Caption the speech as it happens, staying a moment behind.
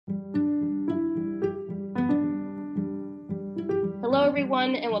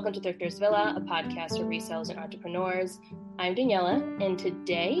everyone, and welcome to Thrifters Villa, a podcast for resellers and entrepreneurs. I'm Daniela, and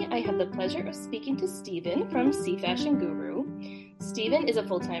today I have the pleasure of speaking to Steven from C Fashion Guru. Steven is a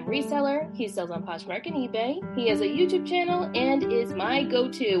full-time reseller. He sells on Poshmark and eBay. He has a YouTube channel and is my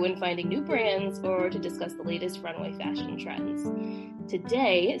go-to when finding new brands or to discuss the latest runway fashion trends.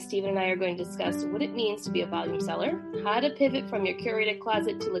 Today, Steven and I are going to discuss what it means to be a volume seller, how to pivot from your curated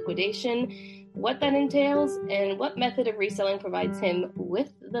closet to liquidation, what that entails, and what method of reselling provides him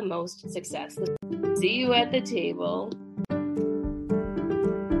with the most success. See you at the table.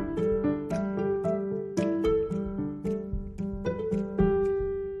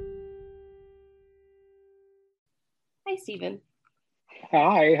 Hi, Steven.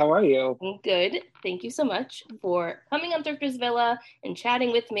 Hi, how are you? I'm good. Thank you so much for coming on Thrifters Villa and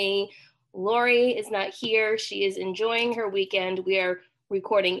chatting with me. Lori is not here. She is enjoying her weekend. We are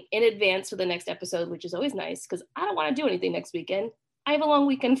recording in advance for the next episode, which is always nice because I don't want to do anything next weekend. I have a long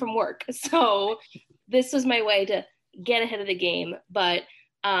weekend from work. So this was my way to get ahead of the game. But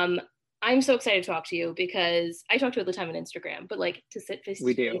I'm so excited to talk to you because I talk to you all the time on Instagram, but like to sit face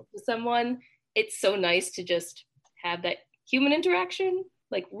to face with someone, it's so nice to just have that human interaction,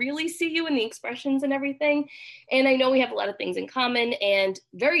 like really see you in the expressions and everything. And I know we have a lot of things in common and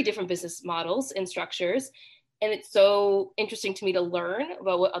very different business models and structures. And it's so interesting to me to learn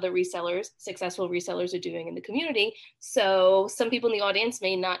about what other resellers, successful resellers, are doing in the community. So some people in the audience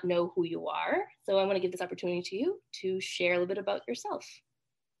may not know who you are. So I want to give this opportunity to you to share a little bit about yourself.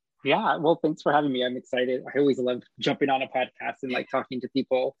 Yeah, well, thanks for having me. I'm excited. I always love jumping on a podcast and like talking to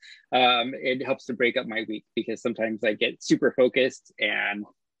people. It helps to break up my week because sometimes I get super focused and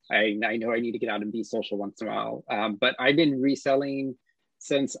I know I need to get out and be social once in a while. But I've been reselling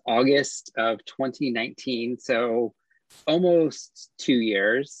since August of 2019. So almost 2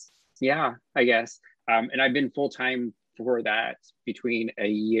 years. Yeah, I guess. And I've been full-time for that between a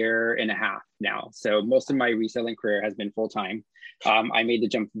year and a half now. So most of my reselling career has been full-time. I made the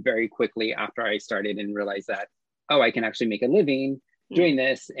jump very quickly after I started and realized that, oh, I can actually make a living doing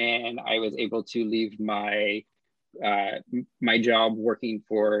this. And I was able to leave my my job working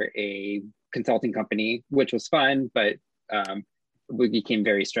for a consulting company, which was fun, but it became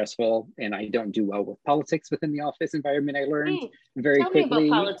very stressful, and I don't do well with politics within the office environment. I learned very quickly. Tell me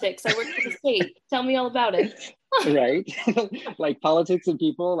about politics. I work for the state. Tell me all about it. Right. Like politics and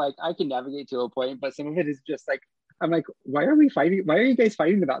people, like I can navigate to a point, but some of it is just like, I'm like, why are we fighting? Why are you guys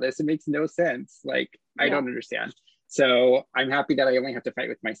fighting about this? It makes no sense. Like, I don't understand. So I'm happy that I only have to fight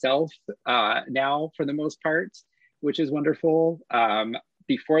with myself now for the most part, which is wonderful.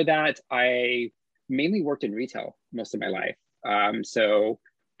 Before that, I mainly worked in retail most of my life. So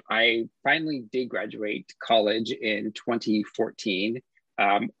I finally did graduate college in 2014.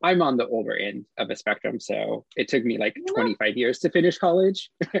 I'm on the older end of a spectrum, so it took me like 25 years to finish college.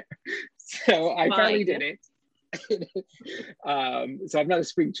 So I finally did it. So I'm not a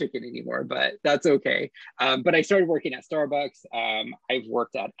spring chicken anymore, but that's okay. But I started working at Starbucks. I've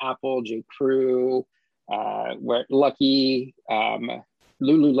worked at Apple, J. Crew, Lucky,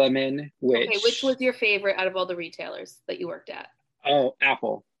 Lululemon. Which was your favorite out of all the retailers that you worked at? Oh,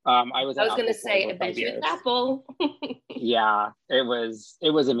 Apple. I was going to say, I bet you it's Apple. Yeah, it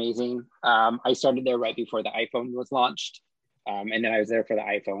was amazing. I started there right before the iPhone was launched. And then I was there for the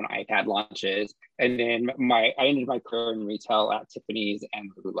iPhone, iPad launches. And then I ended my career in retail at Tiffany's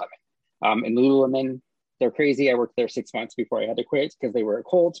and Lululemon. And Lululemon, they're crazy. I worked there 6 months before I had to quit because they were a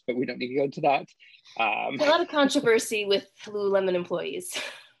cult, but we don't need to go into that. A lot of controversy with Lululemon employees.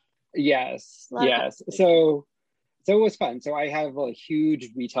 Yes. So it was fun. So I have a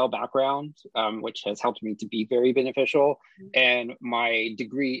huge retail background, which has helped me to be very beneficial. And my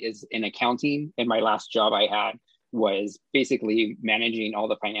degree is in accounting. And my last job I had was basically managing all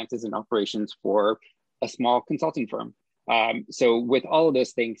the finances and operations for a small consulting firm. So with all of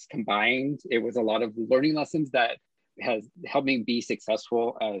those things combined, it was a lot of learning lessons that has helped me be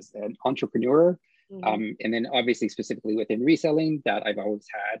successful as an entrepreneur. And then obviously specifically within reselling, that I've always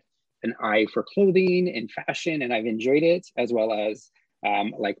had an eye for clothing and fashion, and I've enjoyed it, as well as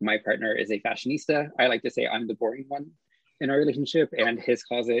like my partner is a fashionista. I like to say I'm the boring one in our relationship, and his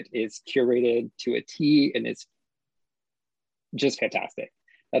closet is curated to a T, and it's just fantastic.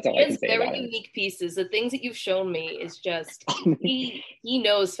 That's all I can say about it. Very unique pieces. The things that you've shown me is just, he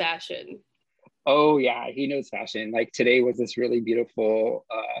knows fashion. Oh yeah, he knows fashion. Like today was this really beautiful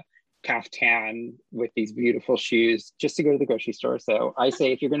caftan with these beautiful shoes just to go to the grocery store. So I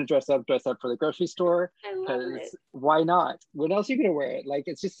say, if you're going to dress up for the grocery store, because why not? When else are you going to wear it? Like,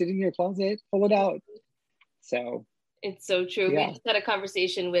 it's just sitting in your closet, pull it out. So It's so true. We Yeah. just had a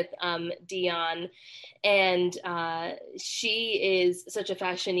conversation with Dion, and she is such a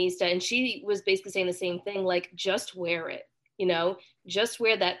fashionista, and she was basically saying the same thing, like, just wear it, you know, just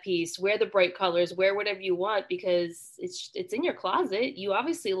wear that piece, wear the bright colors, wear whatever you want, because it's in your closet. You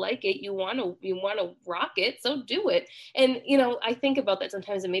obviously like it. You want to rock it, so do it. And, you know, I think about that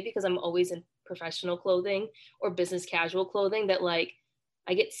sometimes, and maybe because I'm always in professional clothing or business casual clothing, that like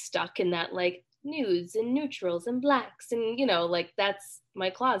I get stuck in that like nudes and neutrals and blacks, and you know, like that's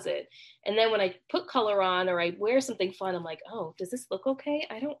my closet. And then when I put color on or I wear something fun, I'm like, oh, does this look okay?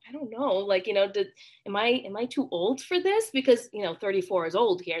 I don't know, like, you know, am I too old for this? Because, you know, 34 is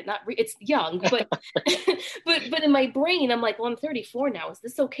old here, not it's young, but but in my brain I'm like, well, I'm 34 now, is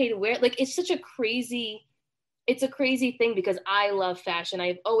this okay to wear? Like, it's a crazy thing, because I love fashion.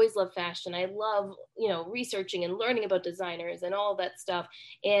 I've always loved fashion. I love, you know, researching and learning about designers and all that stuff.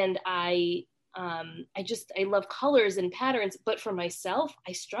 And I love colors and patterns, but for myself,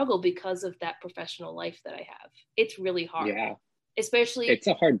 I struggle because of that professional life that I have. It's really hard, Yeah. especially It's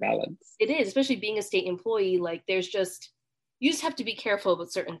a hard balance. it is, especially being a state employee. Like, you just have to be careful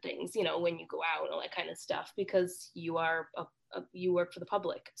about certain things, you know, when you go out and all that kind of stuff, because you work for the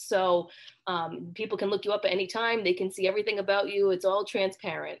public. So people can look you up at any time. They can see everything about you. It's all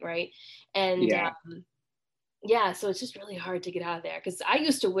transparent, right? And Yeah. yeah, so it's just really hard to get out of there, because I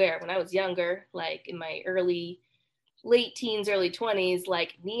used to wear, when I was younger, like in my late teens, early 20s,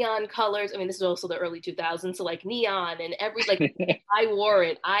 like neon colors. I mean, this is also the early 2000s, so like neon and like I wore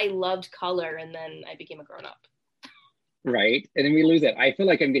it. I loved color, and then I became a grown up. Right. And then we lose it. I feel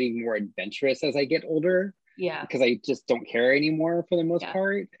like I'm getting more adventurous as I get older Yeah, because I just don't care anymore for the most yeah,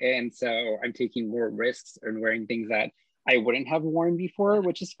 part. And so I'm taking more risks and wearing things that I wouldn't have worn before, yeah.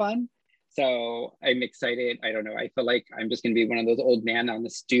 which is fun. So I'm excited. I don't know. I feel like I'm just going to be one of those old man on the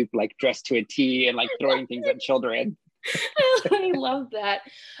stoop, like dressed to a T and like throwing things at children. I love that.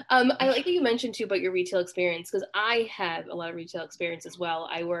 I like that you mentioned too about your retail experience, because I have a lot of retail experience as well.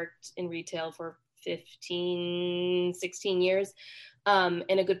 I worked in retail for 15, 16 years. And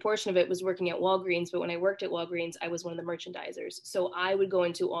a good portion of it was working at Walgreens. But when I worked at Walgreens, I was one of the merchandisers. So I would go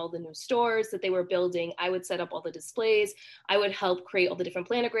into all the new stores that they were building. I would set up all the displays. I would help create all the different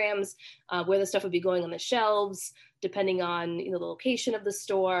planograms, where the stuff would be going on the shelves, depending on, you know, the location of the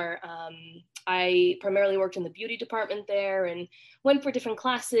store. I primarily worked in the beauty department there, and went for different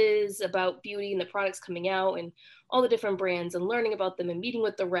classes about beauty and the products coming out and all the different brands, and learning about them and meeting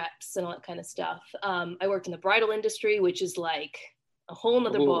with the reps and all that kind of stuff. I worked in the bridal industry, which is like a whole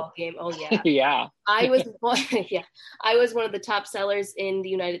nother Ooh. ball game. Oh yeah. Yeah. I was yeah, I was one of the top sellers in the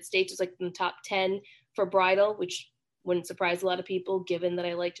United States. It was like in the top 10 for bridal, which wouldn't surprise a lot of people given that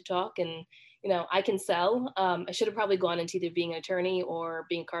I like to talk, and you know, I can sell. I should have probably gone into either being an attorney or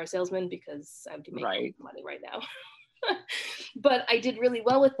being a car salesman, because I would be making Right. money right now. But I did really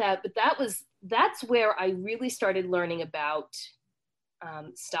well with that. But that's where I really started learning about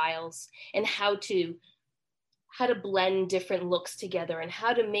styles, and how to blend different looks together, and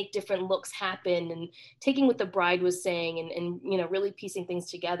how to make different looks happen, and taking what the bride was saying, and you know, really piecing things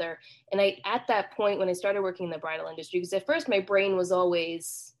together. And at that point, when I started working in the bridal industry, because at first my brain was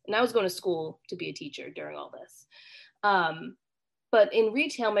always, and I was going to school to be a teacher during all this, but in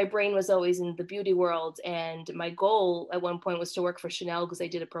retail my brain was always in the beauty world. And my goal at one point was to work for Chanel, because they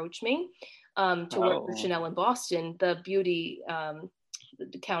did approach me to work for Oh, Chanel in Boston, the beauty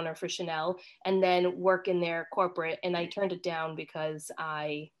the counter for Chanel, and then work in their corporate. And I turned it down because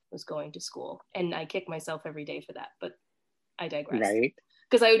I was going to school, and I kick myself every day for that. But I digress, right.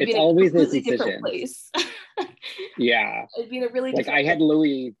 because I would be It's in a always those completely different decisions. place. Yeah. I'd be in a really Like different I place. had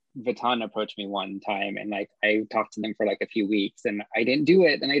Louis Vuitton approach me one time and like I talked to them for like a few weeks and I didn't do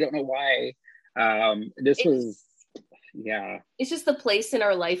it and I don't know why. This It's was yeah, it's just the place in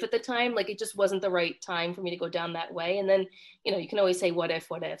our life at the time. Like, it just wasn't the right time for me to go down that way. And then, you know, you can always say what if,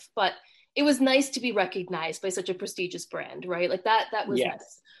 but it was nice to be recognized by such a prestigious brand, right? Like that was nice.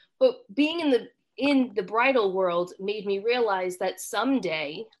 yes. But being in the bridal world made me realize that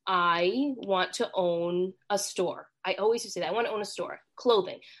someday I want to own a store. I always used to say that I want to own a store,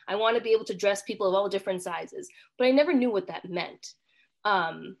 clothing. I want to be able to dress people of all different sizes, but I never knew what that meant.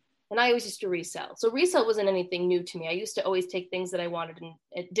 Um, and I always used to resell. So resell wasn't anything new to me. I used to always take things that I wanted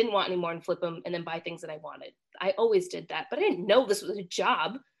and didn't want anymore and flip them, and then buy things that I wanted. I always did that, but I didn't know this was a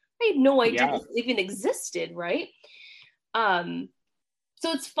job. I had no idea Yeah. this even existed, right? Um,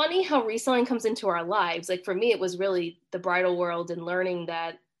 so it's funny how reselling comes into our lives. Like, for me, it was really the bridal world and learning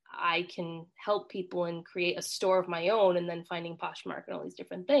that I can help people and create a store of my own, and then finding Poshmark and all these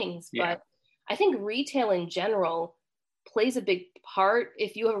different things. Yeah. But I think retail in general, plays a big part,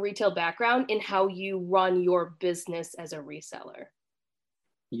 if you have a retail background, in how you run your business as a reseller.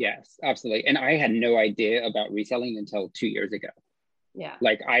 Yes, absolutely. And I had no idea about reselling until 2 years ago. Yeah.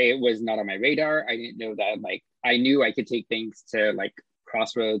 Like I was not on my radar. I didn't know that, like, I knew I could take things to like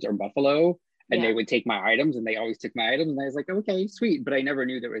Crossroads or Buffalo and they would take my items, and they always took my items. And I was like, okay, sweet. But I never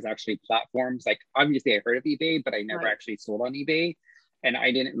knew there was actually platforms. Like obviously I heard of eBay, but I never actually sold on eBay. And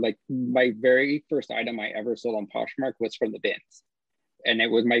I didn't, like, my very first item I ever sold on Poshmark was from the bins. And it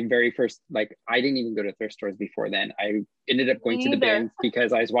was my very first, like, I didn't even go to thrift stores before then. I ended up going to the bins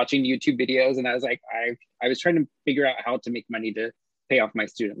because I was watching YouTube videos, and I was like, I was trying to figure out how to make money to pay off my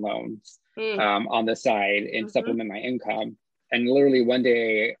student loans on the side and supplement my income. And literally one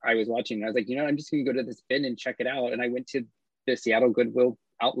day I was watching, and I was like, I'm just gonna go to this bin and check it out. And I went to the Seattle Goodwill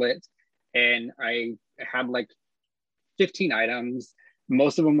outlet, and I had like 15 items.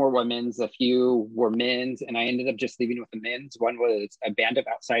 Most of them were women's, a few were men's, and I ended up just leaving with the men's. One was a Band of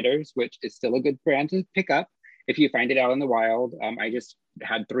Outsiders, which is still a good brand to pick up if you find it out in the wild. I just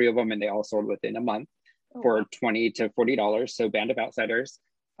had 3 of them, and they all sold within a month for $20 to $40. So Band of Outsiders.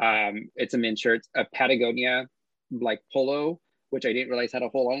 It's a men's shirt. A Patagonia like polo, which I didn't realize had a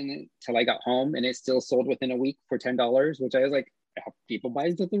hole in it till I got home, and it still sold within a week for $10, which I was like, people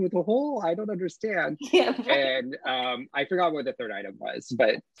buying something with a hole? I don't understand. Yeah. And I forgot what the third item was,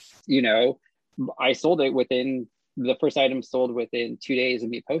 but I sold it within, the first item sold within 2 days of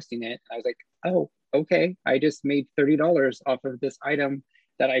me posting it. I was like, oh, okay, I just made $30 off of this item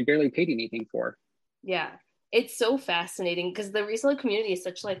that I barely paid anything for. Yeah. It's so fascinating because the reseller community is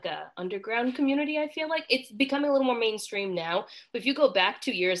such like a underground community. I feel like it's becoming a little more mainstream now. But if you go back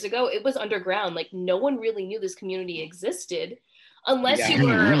 2 years ago, it was underground. Like no one really knew this community existed unless you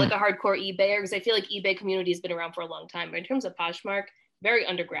were like a hardcore eBayer, because I feel like eBay community has been around for a long time. But in terms of Poshmark, very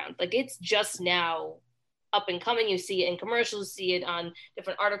underground. Like it's just now up and coming. You see it in commercials, see it on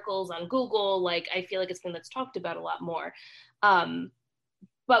different articles on Google. Like I feel like it's something that's talked about a lot more.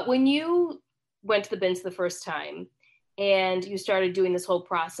 But when you went to the bins the first time and you started doing this whole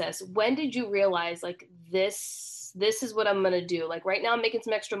process, when did you realize like this is what I'm going to do? Like right now I'm making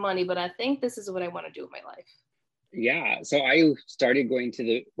some extra money, but I think this is what I want to do with my life. Yeah. So I started going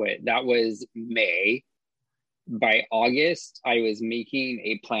to that was May. By August, I was making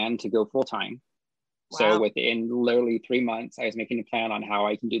a plan to go full time. Wow. So within literally 3 months, I was making a plan on how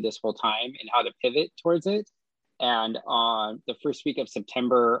I can do this full time and how to pivot towards it. And on the first week of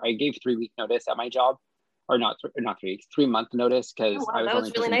September, I gave 3-week notice at my job, or not 3 weeks, 3-month notice, because I was that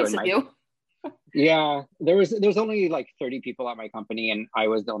was really nice of you. Yeah, there was only like 30 people at my company, and I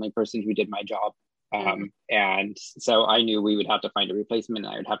was the only person who did my job. And so I knew we would have to find a replacement,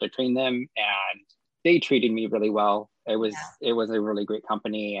 and I would have to train them, and they treated me really well. It was a really great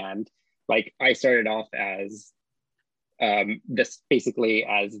company, and like I started off as this basically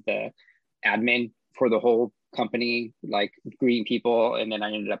as the admin for the whole company, like greeting people, and then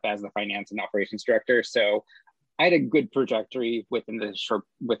I ended up as the finance and operations director. So I had a good trajectory within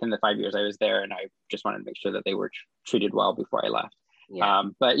the 5 years I was there, and I just wanted to make sure that they were treated well before I left.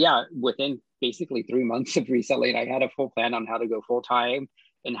 But yeah, within basically 3 months of reselling, I had a full plan on how to go full time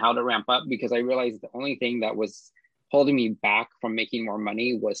and how to ramp up, because I realized the only thing that was holding me back from making more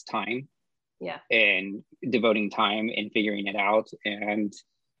money was time. And devoting time and figuring it out, and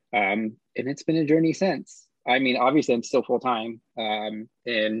it's been a journey since. I mean, obviously I'm still full time,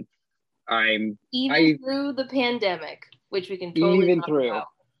 and I'm through the pandemic, which we can totally talk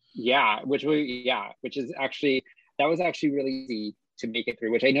about. Which is actually, that was actually really easy to make it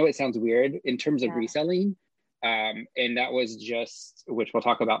through, which I know it sounds weird in terms of reselling. And that was just, which we'll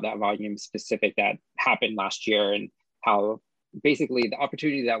talk about that volume specific that happened last year, and how basically the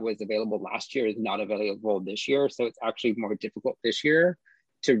opportunity that was available last year is not available this year. So it's actually more difficult this year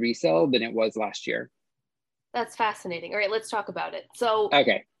to resell than it was last year. That's fascinating. All right, let's talk about it. So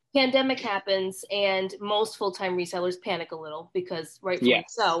pandemic happens and most full-time resellers panic a little because rightfully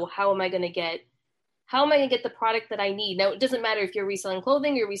so, how am I going to get the product that I need? Now, it doesn't matter if you're reselling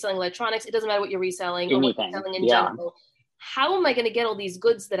clothing, you're reselling electronics, it doesn't matter what you're reselling or what you're selling in general. How am I going to get all these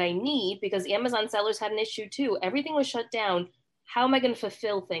goods that I need? Because Amazon sellers had an issue too. Everything was shut down. How am I going to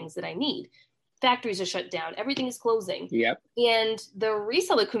fulfill things that I need? Factories are shut down. Everything is closing. And the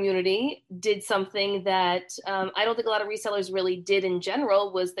reseller community did something that I don't think a lot of resellers really did in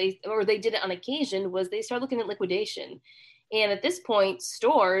general, they did it on occasion, was they started looking at liquidation. And at this point,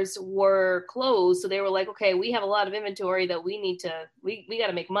 stores were closed. So they were like, okay, we have a lot of inventory that we need to, we got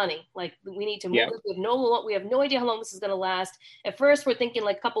to make money. Like we need to move it. We have no idea how long this is going to last. At first we're thinking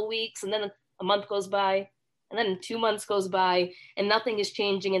like a couple weeks, and then a month goes by, and then 2 months goes by, and nothing is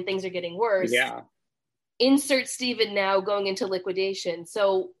changing and things are getting worse. insert Steven now going into liquidation.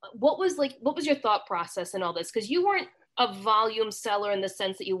 So what was your thought process in all this? Because you weren't a volume seller in the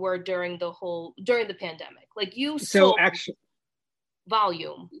sense that you were during the pandemic. Like you sold actually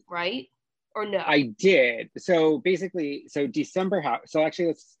volume, right? Or no? I did. So basically, December, so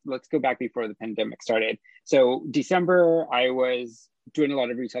actually let's go back before the pandemic started. So December, I was doing a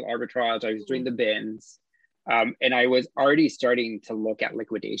lot of retail arbitrage. I was doing the bins. And I was already starting to look at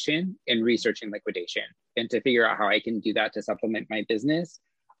liquidation and researching liquidation and to figure out how I can do that to supplement my business.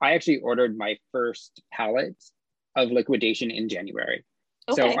 I actually ordered my first pallet of liquidation in January.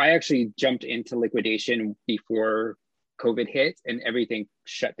 Okay. So I actually jumped into liquidation before COVID hit and everything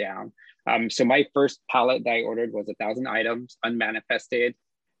shut down. So my first pallet that I ordered was 1,000 items, unmanifested,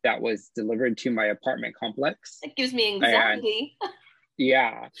 that was delivered to my apartment complex. It gives me anxiety.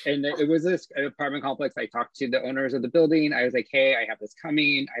 Yeah, and it was this apartment complex. I talked to the owners of the building. I was like, hey, I have this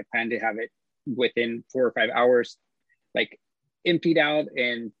coming. I plan to have it within 4 or 5 hours, like emptied out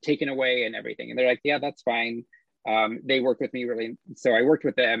and taken away and everything. And they're like, yeah, that's fine. They worked with me really. So I worked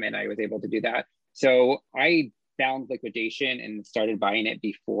with them and I was able to do that. So I found liquidation and started buying it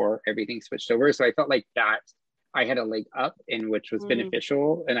before everything switched over. So I felt like that I had a leg up in which was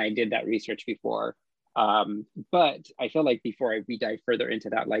beneficial. And I did that research before. But I feel like before we dive further into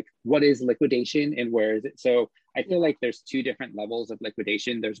that, like what is liquidation and where is it? So I feel like there's 2 different levels of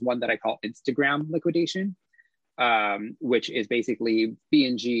liquidation. There's one that I call Instagram liquidation, which is basically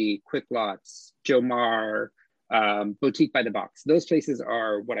B&G, Quick Lots, Jomar, Boutique by the Box. Those places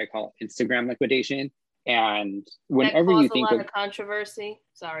are what I call Instagram liquidation. And whenever you think a lot of controversy,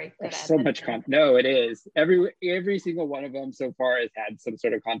 sorry, so much no, it is every single one of them so far has had some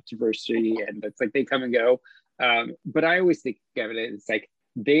sort of controversy, and it's like they come and go. But I always think of it, it's like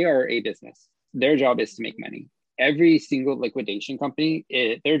they are a business. Their job is to make money. Every single liquidation company,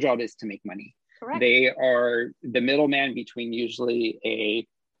 their job is to make money. Correct. They are the middleman between usually a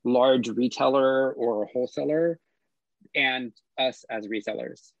large retailer or a wholesaler and us as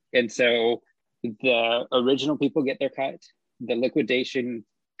resellers. And so the original people get their cut, the liquidation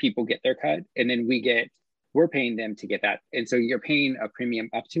people get their cut, and then we're paying them to get that. And so you're paying a premium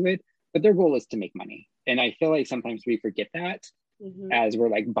up to it, but their goal is to make money. And I feel like sometimes we forget that as we're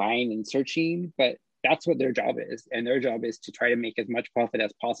like buying and searching, but that's what their job is. And their job is to try to make as much profit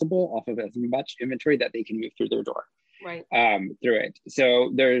as possible off of as much inventory that they can move through their door, right? Through it.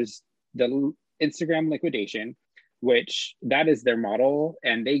 So there's the Instagram liquidation, which that is their model,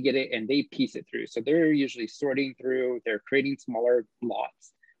 and they get it and they piece it through. So they're usually sorting through, they're creating smaller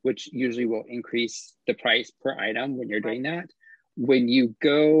lots, which usually will increase the price per item when you're doing that. When you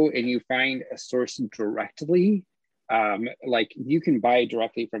go and you find a source directly, like you can buy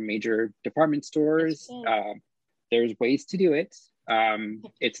directly from major department stores. There's ways to do it.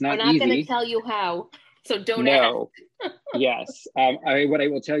 It's not easy. We're not going to tell you how, so don't ask. Yes. What I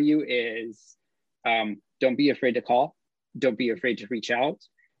will tell you is, don't be afraid to call. Don't be afraid to reach out.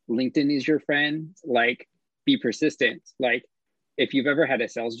 LinkedIn is your friend. Like, be persistent. Like, if you've ever had a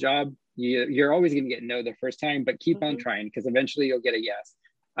sales job, you're always going to get no the first time, but keep on trying, because eventually you'll get a yes.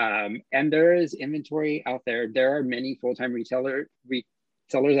 And there is inventory out there. There are many full-time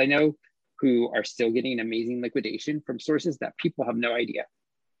resellers I know who are still getting amazing liquidation from sources that people have no idea.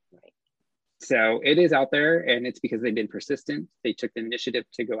 Right. So it is out there, and it's because they've been persistent. They took the initiative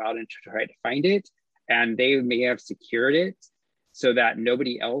to go out and try to find it. And they may have secured it so that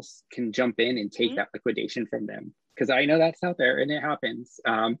nobody else can jump in and take that liquidation from them. Because I know that's out there and it happens.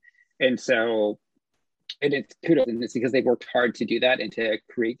 And so, and it's kudos, and it's because they've worked hard to do that and to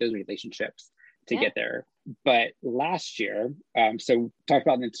create those relationships to get there. But last year, so talk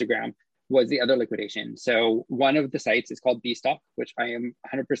about Instagram, was the other liquidation. So one of the sites is called Bstock, which I am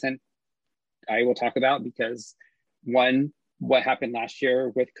 100%, I will talk about, because what happened last year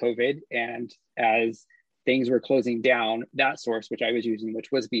with COVID, and as things were closing down, that source, which I was using,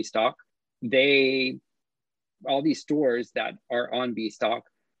 which was Bstock, all these stores that are on Bstock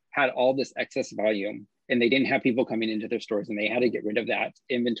had all this excess volume, and they didn't have people coming into their stores, and they had to get rid of that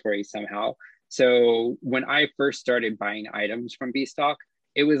inventory somehow. So when I first started buying items from Bstock,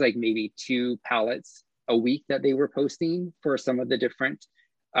 it was like maybe 2 pallets a week that they were posting for some of the different,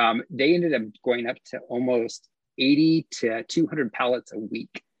 they ended up going up to almost 80 to 200 pallets a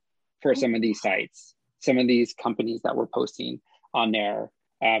week for some of these sites, some of these companies that were posting on there.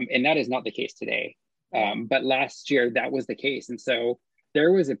 And that is not the case today. But last year that was the case. And so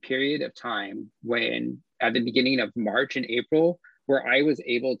there was a period of time when at the beginning of March and April, where I was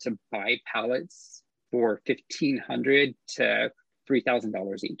able to buy pallets for $1,500 to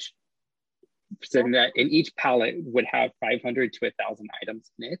 $3,000 each. So that in each pallet would have 500 to 1,000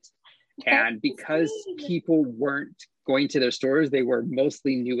 items in it. And because people weren't going to their stores, they were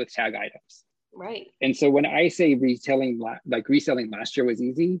mostly new with tag items. Right. And so when I say reselling last year was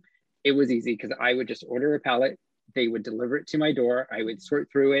easy, it was easy because I would just order a pallet, they would deliver it to my door, I would sort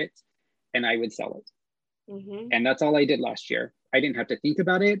through it, and I would sell it. Mm-hmm. And that's all I did last year. I didn't have to think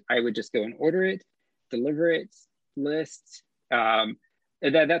about it. I would just go and order it, deliver it, list.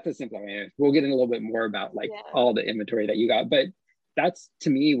 That's a simple way. We'll get in a little bit more about all the inventory that you got, but that's, to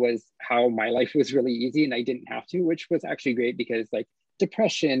me, was how my life was really easy, and I didn't have to, which was actually great because like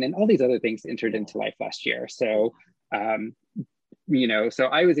depression and all these other things entered into life last year. So, so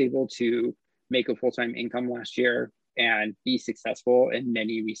I was able to make a full-time income last year and be successful, and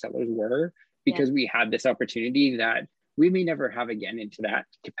many resellers were, because we had this opportunity that we may never have again into that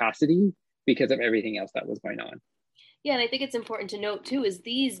capacity because of everything else that was going on. Yeah, and I think it's important to note too, is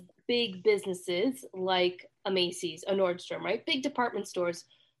these big businesses like a Macy's, a Nordstrom, right? Big department stores,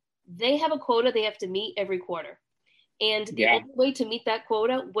 they have a quota they have to meet every quarter. And the only way to meet that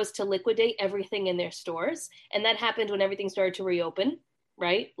quota was to liquidate everything in their stores. And that happened when everything started to reopen,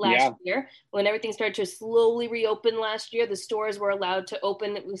 right? Last year, when everything started to slowly reopen last year, the stores were allowed to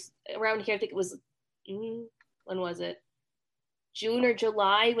open. It was around here, I think it was, when was it? June or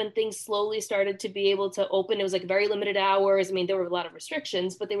July, when things slowly started to be able to open. It was like very limited hours. I mean, there were a lot of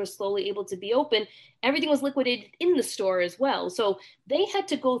restrictions, but they were slowly able to be open. Everything was liquidated in the store as well. So they had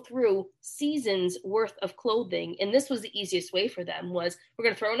to go through seasons worth of clothing. And this was the easiest way for them, was we're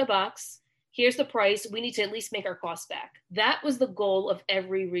going to throw in a box. Here's the price. We need to at least make our cost back. That was the goal of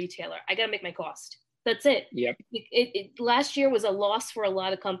every retailer. I got to make my cost. That's it. Yep. Last year was a loss for a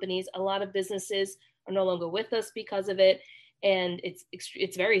lot of companies. A lot of businesses are no longer with us because of it. And it's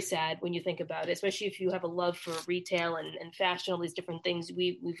very sad when you think about it, especially if you have a love for retail and fashion, all these different things.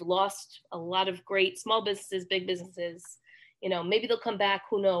 We've lost a lot of great small businesses, big businesses. Maybe they'll come back,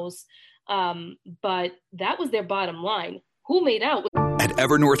 who knows? But that was their bottom line. Who made out? At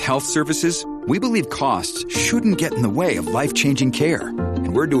Evernorth Health Services, we believe costs shouldn't get in the way of life-changing care.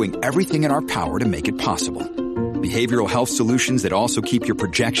 And we're doing everything in our power to make it possible. Behavioral health solutions that also keep your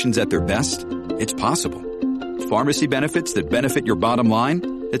projections at their best? It's possible. Pharmacy benefits that benefit your bottom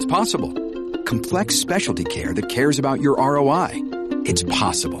line? It's possible. Complex specialty care that cares about your ROI? It's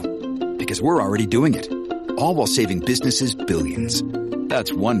possible. Because we're already doing it. All while saving businesses billions.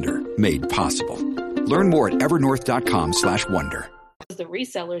 That's Wonder made possible. Learn more at evernorth.com/wonder. The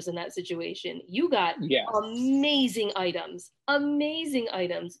resellers in that situation, you got amazing items,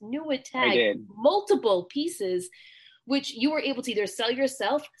 new with tag, multiple pieces, which you were able to either sell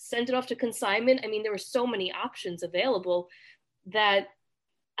yourself, send it off to consignment. I mean, there were so many options available that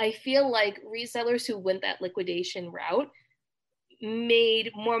I feel like resellers who went that liquidation route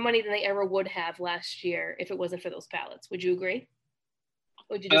made more money than they ever would have last year if it wasn't for those pallets. Would you agree?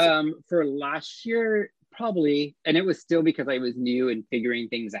 Would you disagree? For last year, probably. And it was still because I was new and figuring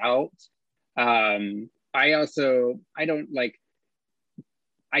things out. I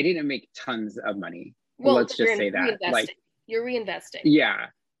didn't make tons of money. Well, let's just say that. You're reinvesting. Yeah.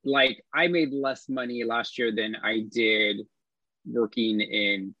 I made less money last year than I did working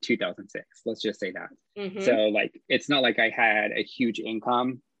in 2006. Let's just say that. Mm-hmm. So it's not like I had a huge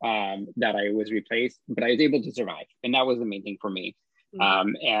income that I was replaced, but I was able to survive. And that was the main thing for me.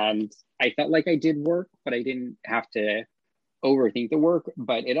 Mm-hmm. And I felt like I did work, but I didn't have to overthink the work.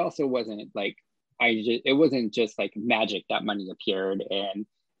 But it also wasn't it wasn't just like magic that money appeared, and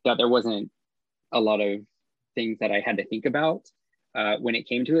that there wasn't a lot of things that I had to think about when it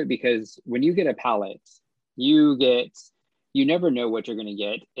came to it, because when you get a pallet, you never know what you're going to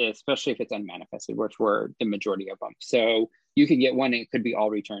get, especially if it's unmanifested, which were the majority of them. So you can get one and it could be all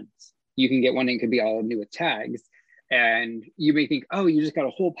returns. You can get one and it could be all new with tags. And you may think, oh, you just got a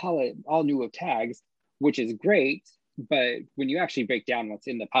whole pallet all new with tags, which is great. But when you actually break down what's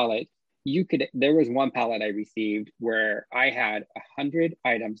in the pallet, there was one pallet I received where I had 100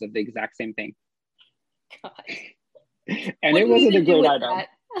 items of the exact same thing. God. And it wasn't a great item.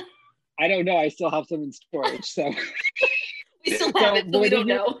 I don't know. I still have some in storage. So we still have it, but we don't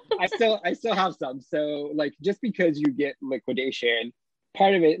know. I still have some. So just because you get liquidation,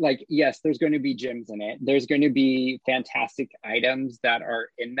 part of it, yes, there's going to be gems in it. There's going to be fantastic items that are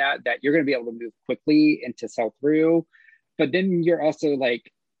in that you're going to be able to move quickly and to sell through. But then you're also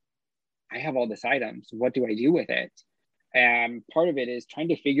I have all these items. What do I do with it? And part of it is trying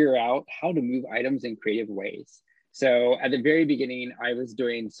to figure out how to move items in creative ways. So at the very beginning, I was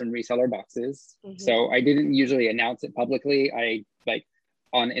doing some reseller boxes. Mm-hmm. So I didn't usually announce it publicly. I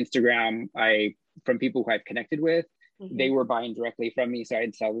on Instagram, from people who I've connected with, mm-hmm. they were buying directly from me. So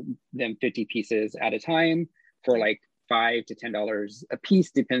I'd sell them 50 pieces at a time for $5 to $10 a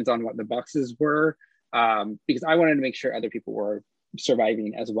piece, depends on what the boxes were, because I wanted to make sure other people were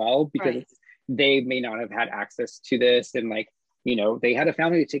surviving as well, because Right. they may not have had access to this, and like, you know, they had a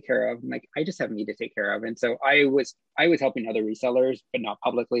family to take care of, and like, I just have me to take care of. And so I was helping other resellers, but not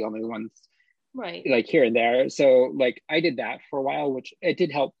publicly, only ones Right. like here and there. So like I did that for a while, which it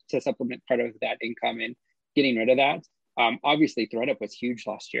did help to supplement part of that income and getting rid of that. Obviously ThredUp was huge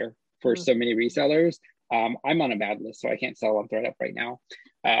last year for so many resellers. I'm on a bad list, so I can't sell on ThredUp right now.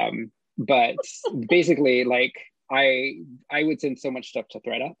 But basically, like I would send so much stuff to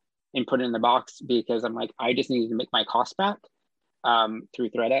ThredUp and put it in the box, because I'm like, I just needed to make my cost back through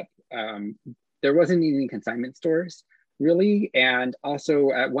ThredUp. There wasn't any consignment stores really, and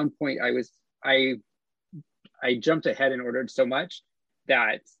also at one point I jumped ahead and ordered so much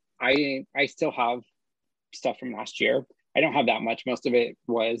that I still have stuff from last year. I don't have that much. Most of it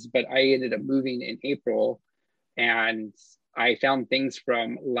was, but I ended up moving in April, and I found things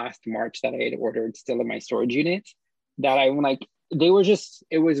from last March that I had ordered still in my storage unit that I'm like, they were just,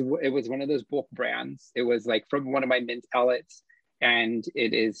 it was one of those bulk brands. It was like from one of my men's palettes, and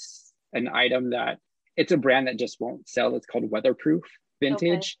it is an item that it's a brand that just won't sell. It's called Weatherproof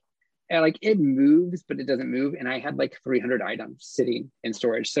Vintage. And like it moves, but it doesn't move. And I had like 300 items sitting in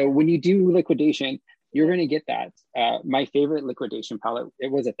storage. So when you do liquidation, you're going to get that. My favorite liquidation palette,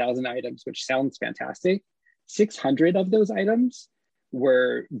 it was 1,000 items, which sounds fantastic. 600 of those items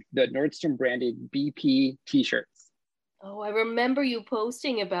were the Nordstrom branded BP t-shirts. Oh, I remember you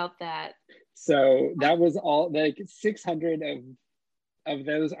posting about that. So that was all, like 600 of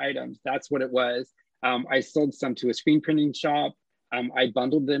those items. That's what it was. I sold some to a screen printing shop. I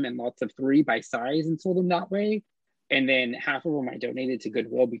bundled them in lots of 3 by size and sold them that way. And then half of them I donated to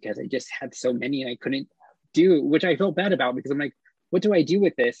Goodwill, because I just had so many and I couldn't do, which I felt bad about, because I'm like, what do I do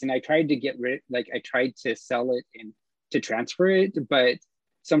with this? And I tried to get rid, like I tried to sell it and to transfer it, but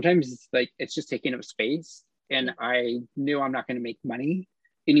sometimes it's like, it's just taking up space. And I knew I'm not going to make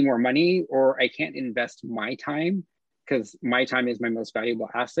any more money, or I can't invest my time, because my time is my most valuable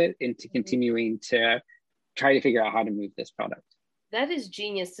asset, into continuing to try to figure out how to move this product. That is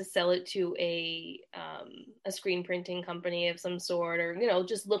genius to sell it to a screen printing company of some sort, or, you know,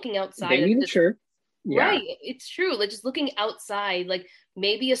 just looking outside. They need a shirt. Yeah. Right. It's true. Like just looking outside, like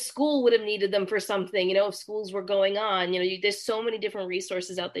maybe a school would have needed them for something, you know, if schools were going on, you know, there's so many different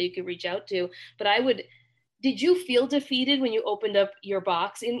resources out there you could reach out to. But did you feel defeated when you opened up your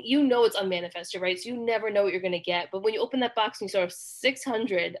box? And you know it's unmanifested, right? So you never know what you're going to get. But when you open that box and you saw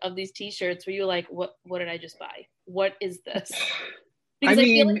 600 of these t-shirts, were you like, what did I just buy? What is this? Because I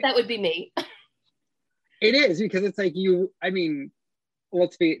feel like that would be me. It is, because it's like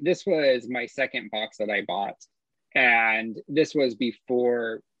this was my second box that I bought. And this was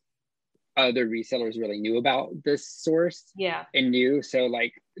before other resellers really knew about this source. Yeah. And knew. So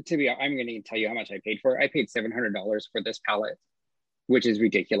like, I'm going to tell you how much I paid for it. I paid $700 for this palette, which is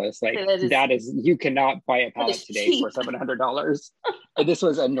ridiculous. Like you cannot buy a palette today for $700. This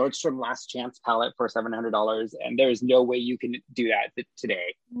was a Nordstrom Last Chance palette for $700. And there's no way you can do that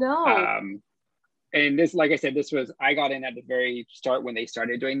today. No. And this, like I said, I got in at the very start when they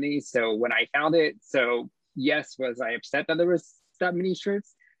started doing these. So when I found it, so yes, was I upset that there was that many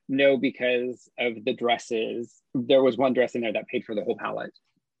shirts? No, because of the dresses. There was one dress in there that paid for the whole palette.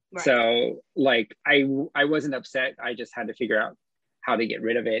 Right. So like, I wasn't upset. I just had to figure out how to get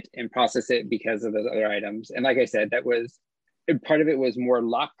rid of it and process it because of those other items. And like I said, that was, part of it was more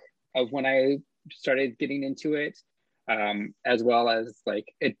luck of when I started getting into it. As well as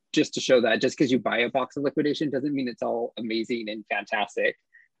like it, just to show that just because you buy a box of liquidation doesn't mean it's all amazing and fantastic.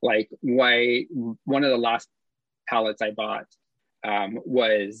 Like one of the last palettes I bought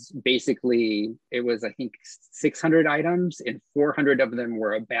was basically, it was I think 600 items and 400 of them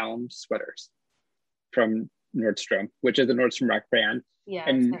were Abound sweaters from Nordstrom, which is a Nordstrom Rack brand. Yeah,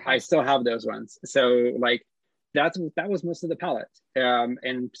 and I still have those ones. So like that was most of the palette.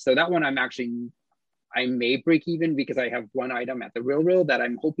 And so that one I may break even because I have one item at the Real that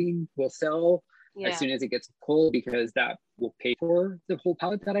I'm hoping will sell as soon as it gets cold, because that will pay for the whole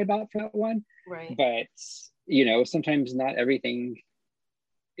palette that I bought for that one. Right. But, you know, sometimes not everything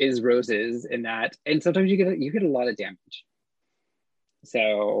is roses in that. And sometimes you get a lot of damage.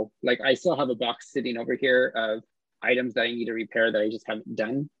 So like I still have a box sitting over here of items that I need to repair that I just haven't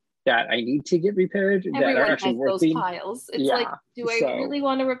done, that I need to get repaired. Everyone that are actually has worth those piles. It's like, do I really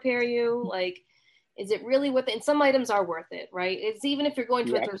want to repair you? Like, is it really worth it? And some items are worth it, right? It's even if you're going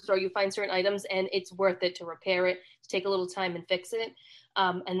to a thrift store, you find certain items and it's worth it to repair it, to take a little time and fix it.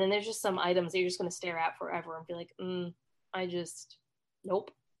 And then there's just some items that you're just going to stare at forever and be like,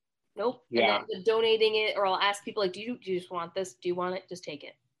 nope. Nope. Yeah. And then donating it, or I'll ask people like, do you just want this? Do you want it? Just take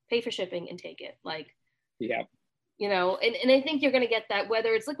it. Pay for shipping and take it. Like, yeah. you know, and I think you're going to get that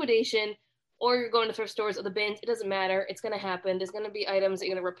whether it's liquidation or you're going to thrift stores or the bins, it doesn't matter. It's going to happen. There's going to be items that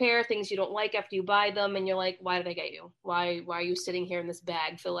you're going to repair, things you don't like after you buy them. And you're like, why did I get you? Why are you sitting here in this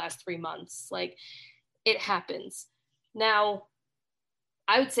bag for the last 3 months? Like, it happens. Now,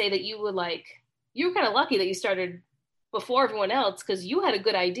 I would say that you were kind of lucky that you started before everyone else, because you had a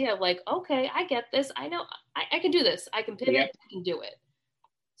good idea of like, okay, I get this. I know I can do this. I can pivot. Yep. I can do it.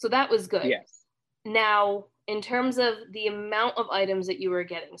 So that was good. Yes. Now, in terms of the amount of items that you were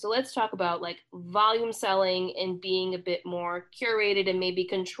getting, so let's talk about like volume selling and being a bit more curated and maybe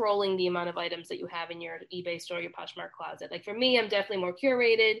controlling the amount of items that you have in your eBay store, your Poshmark closet. Like for me, I'm definitely more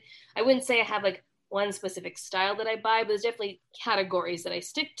curated. I wouldn't say I have like one specific style that I buy, but there's definitely categories that I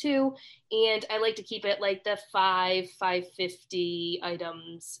stick to. And I like to keep it like the 550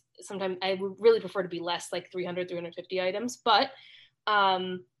 items. Sometimes I would really prefer to be less, like 350 items, but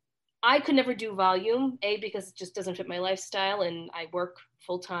I could never do volume, because it just doesn't fit my lifestyle and I work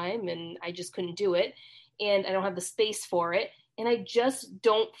full time and I just couldn't do it. And I don't have the space for it. And I just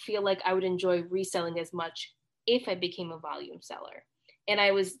don't feel like I would enjoy reselling as much if I became a volume seller and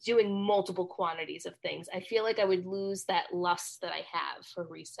I was doing multiple quantities of things. I feel like I would lose that lust that I have for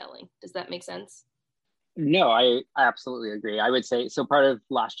reselling. Does that make sense? No, I absolutely agree. I would say, so part of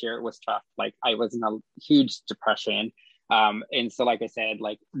last year it was tough. Like I was in a huge depression. And so, like I said,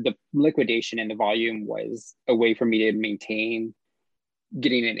 like the liquidation and the volume was a way for me to maintain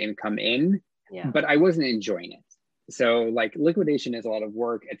getting an income in, but I wasn't enjoying it. So like liquidation is a lot of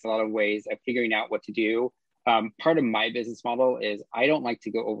work. It's a lot of ways of figuring out what to do. Part of my business model is I don't like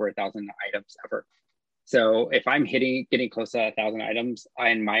to go over 1,000 items ever. So if I'm getting close to 1,000 items,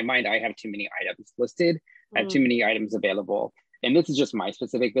 in my mind, I have too many items listed, I have too many items available. And this is just my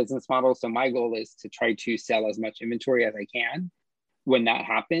specific business model. So my goal is to try to sell as much inventory as I can when that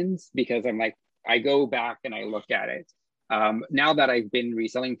happens, because I'm like, I go back and I look at it. Now that I've been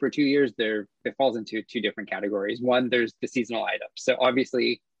reselling for 2 years, it falls into two different categories. One, there's the seasonal items. So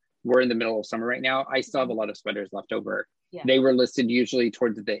obviously we're in the middle of summer right now. I still have a lot of sweaters left over. Yeah. They were listed usually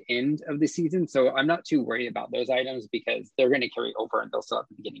towards the end of the season. So I'm not too worried about those items because they're going to carry over and they'll sell at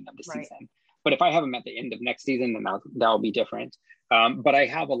the beginning of the season. But if I have them at the end of next season, then that'll be different. But I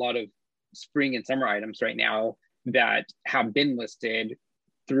have a lot of spring and summer items right now that have been listed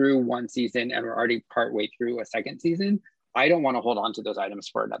through one season and we're already partway through a second season. I don't want to hold on to those items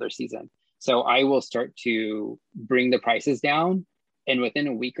for another season. So I will start to bring the prices down. And within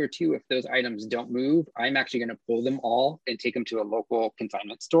a week or two, if those items don't move, I'm actually going to pull them all and take them to a local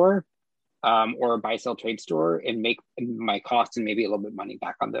consignment store or a buy, sell, trade store and make my cost and maybe a little bit of money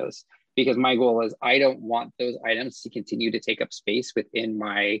back on those. Because my goal is I don't want those items to continue to take up space within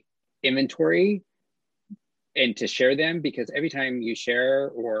my inventory and to share them, because every time you share,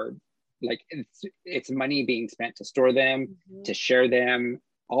 or like it's money being spent to store them, to share them,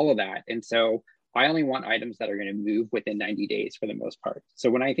 all of that. And so I only want items that are going to move within 90 days for the most part. So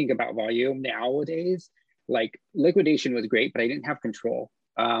when I think about volume nowadays, like liquidation was great, but I didn't have control.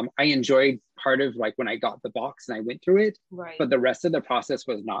 I enjoyed part of like when I got the box and I went through it, but the rest of the process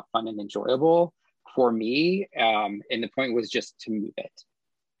was not fun and enjoyable for me. And the point was just to move it.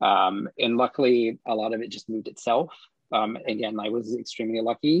 And luckily, a lot of it just moved itself. Again, I was extremely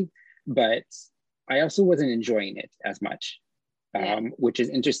lucky, but I also wasn't enjoying it as much, which is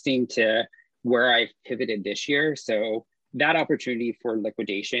interesting to where I pivoted this year. So that opportunity for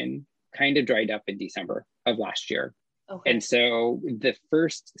liquidation kind of dried up in December of last year. And so the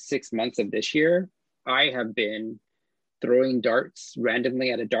first 6 months of this year, I have been throwing darts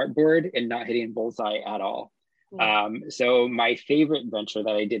randomly at a dartboard and not hitting bullseye at all. So my favorite venture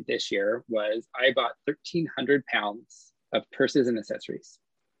that I did this year was I bought 1,300 pounds of purses and accessories.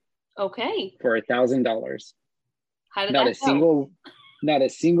 For $1,000. How did that go? Not a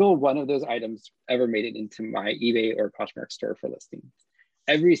single one of those items ever made it into my eBay or Poshmark store for listing.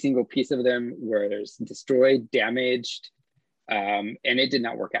 Every single piece of them was destroyed, damaged, and it did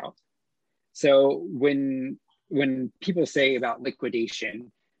not work out. So when people say about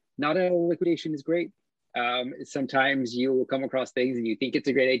liquidation, not all liquidation is great. Sometimes you will come across things and you think it's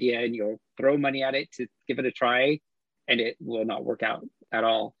a great idea and you'll throw money at it to give it a try and it will not work out at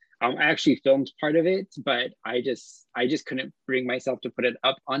all. I actually filmed part of it, but I just couldn't bring myself to put it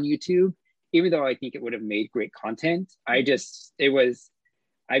up on YouTube, even though I think it would have made great content. I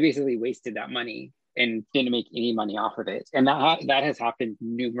basically wasted that money and didn't make any money off of it. And that has happened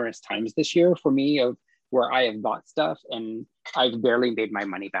numerous times this year for me, of where I have bought stuff and I've barely made my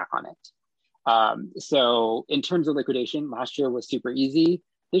money back on it. So in terms of liquidation, last year was super easy.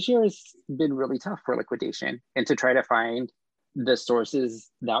 this year has been really tough for liquidation, and to try to find the sources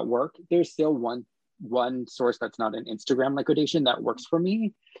that work. There's still one source that's not an Instagram liquidation that works for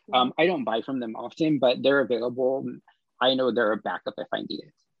me. I don't buy from them often, but they're available. I know they're a backup if I need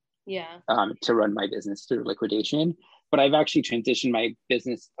it. Yeah. To run my business through liquidation. But I've actually transitioned my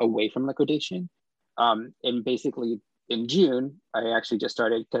business away from liquidation. And basically in June, I actually just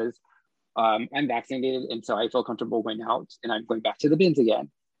started because I'm vaccinated. And so I feel comfortable going out, and I'm going back to the bins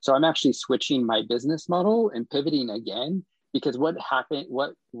again. So I'm actually switching my business model and pivoting again, because what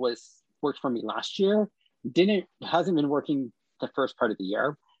worked for me last year hasn't been working the first part of the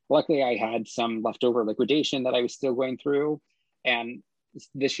year. Luckily, I had some leftover liquidation that I was still going through. And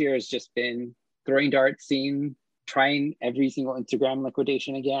this year has just been throwing darts, trying every single Instagram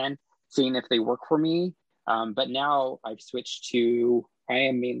liquidation again, seeing if they work for me. But now I've switched to, I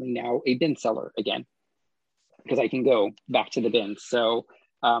am mainly now a bin seller again, because I can go back to the bins. So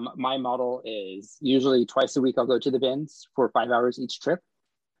my model is usually twice a week, I'll go to the bins for 5 hours each trip.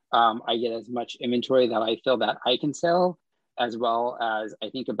 I get as much inventory that I feel that I can sell, as well as I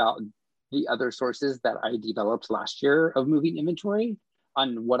think about the other sources that I developed last year of moving inventory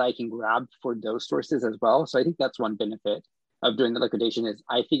on what I can grab for those sources as well. So I think that's one benefit of doing the liquidation, is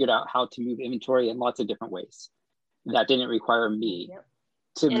I figured out how to move inventory in lots of different ways that didn't require me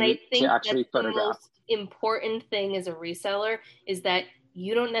to actually photograph. The most important thing as a reseller is that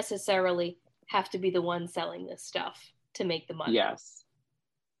you don't necessarily have to be the one selling this stuff to make the money. Yes,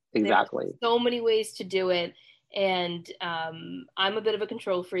 exactly. There's so many ways to do it. And I'm a bit of a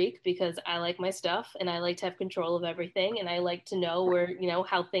control freak, because I like my stuff and I like to have control of everything, and I like to know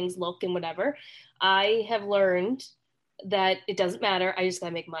how things look and whatever. I have learned that it doesn't matter. I just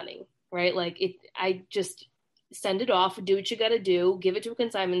gotta make money, right? I just send it off, do what you gotta do, give it to a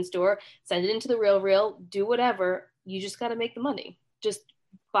consignment store, send it into the real, do whatever. You just gotta make the money. Just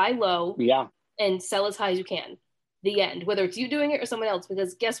buy low, and sell as high as you can. The end, whether it's you doing it or someone else,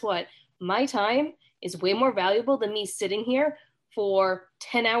 because guess what? My time is way more valuable than me sitting here for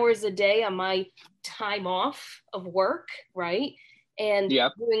 10 hours a day on my time off of work, right? And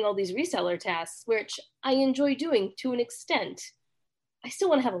doing all these reseller tasks, which I enjoy doing to an extent. I still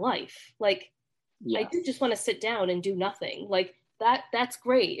want to have a life. I do just want to sit down and do nothing. That's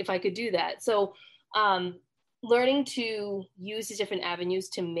great if I could do that. So learning to use these different avenues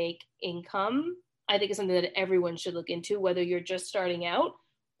to make income, I think, is something that everyone should look into, whether you're just starting out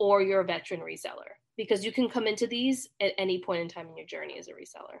or you're a veteran reseller, because you can come into these at any point in time in your journey as a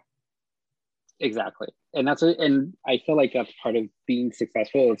reseller. Exactly. And and I feel like that's part of being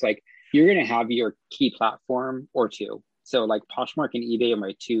successful. It's you're going to have your key platform or two. So Poshmark and eBay are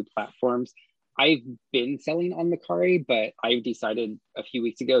my two platforms. I've been selling on Mercari, but I've decided a few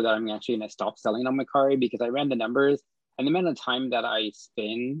weeks ago that I'm actually going to stop selling on Mercari, because I ran the numbers, and the amount of time that I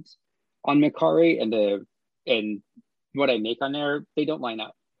spend on Mercari and what I make on there, they don't line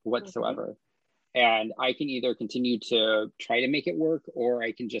up whatsoever. Mm-hmm. And I can either continue to try to make it work, or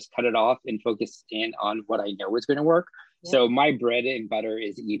I can just cut it off and focus in on what I know is going to work. Yep. So my bread and butter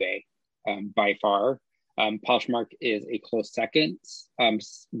is eBay by far. Poshmark is a close second.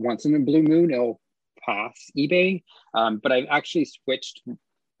 Once in a blue moon, it'll pass eBay. But I've actually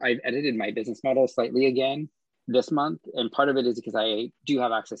I've edited my business model slightly again this month. And part of it is because I do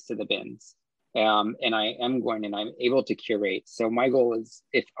have access to the bins. And I am going, and I'm able to curate. So my goal is,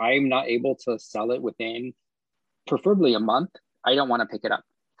 if I'm not able to sell it within preferably a month, I don't want to pick it up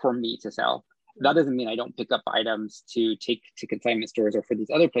for me to sell. That doesn't mean I don't pick up items to take to consignment stores or for these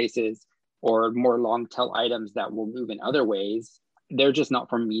other places, or more long tail items that will move in other ways. They're just not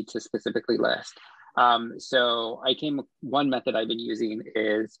for me to specifically list. So one method I've been using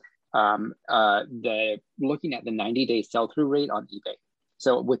is looking at the 90-day sell-through rate on eBay.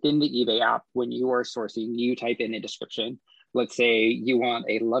 So within the eBay app, when you are sourcing, you type in a description. Let's say you want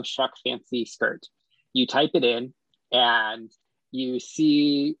a Lovesac fancy skirt. You type it in and you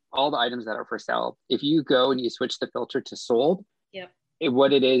see all the items that are for sale. If you go and you switch the filter to sold,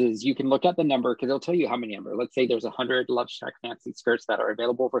 what it is you can look at the number, because it'll tell you how many number. Let's say there's 100 Lovesac fancy skirts that are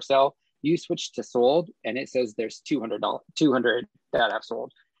available for sale. You switch to sold and it says there's 200 that have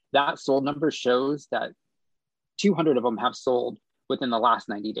sold. That sold number shows that 200 of them have sold within the last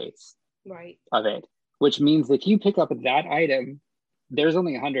 90 days of it, which means if you pick up that item, there's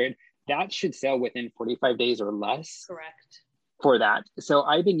only 100, that should sell within 45 days or less. Correct. For that. So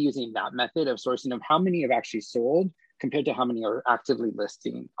I've been using that method of sourcing of how many have actually sold compared to how many are actively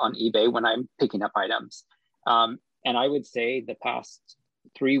listing on eBay when I'm picking up items. And I would say the past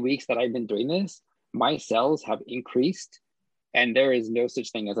 3 weeks that I've been doing this, my sales have increased, and there is no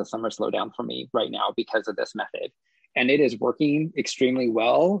such thing as a summer slowdown for me right now because of this method. and it is working extremely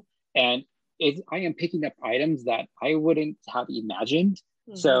well. And I am picking up items that I wouldn't have imagined.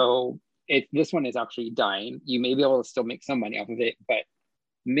 Mm-hmm. So this one is actually dying. You may be able to still make some money off of it, but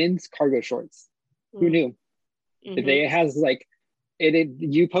men's cargo shorts, who knew? Mm-hmm. It has like,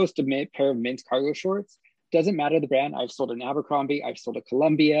 you post a pair of men's cargo shorts, doesn't matter the brand. I've sold an Abercrombie, I've sold a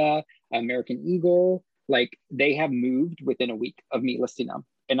Columbia, American Eagle. Like, they have moved within a week of me listing them.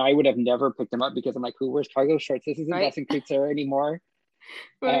 And I would have never picked them up because I'm like, who wears cargo shorts? This isn't Dawson Creek Sarah anymore.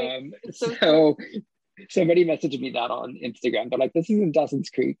 Right. So somebody messaged me that on Instagram. They're like, this isn't Dawson's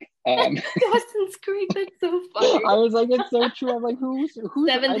Creek. Dawson's Creek, that's so funny. I was like, it's so true. I'm like, who's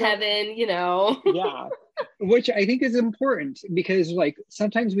Seventh Heaven, you know. Yeah. Which I think is important, because like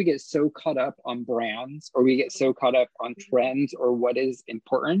sometimes we get so caught up on brands, or we get so caught up on trends or what is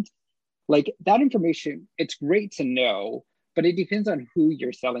important. Like, that information, it's great to know, but it depends on who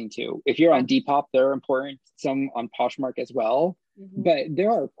you're selling to. If you're on Depop, they're important, some on Poshmark as well. Mm-hmm. But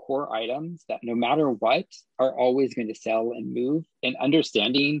there are core items that no matter what are always going to sell and move, and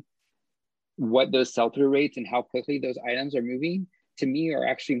understanding what those sell-through rates and how quickly those items are moving, to me, are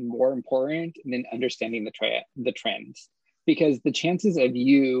actually more important than understanding the trends. Because the chances of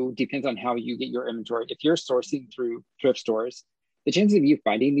you depends on how you get your inventory. If you're sourcing through thrift stores, the chances of you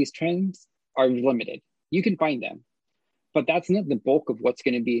finding these trends are limited. You can find them, but that's not the bulk of what's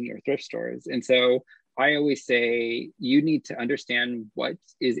going to be in your thrift stores. And so I always say you need to understand what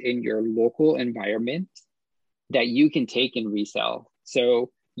is in your local environment that you can take and resell. So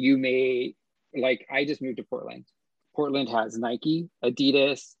you may, like, I just moved to Portland. Portland has Nike,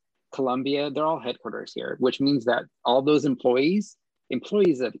 Adidas, Columbia. They're all headquarters here, which means that all those employees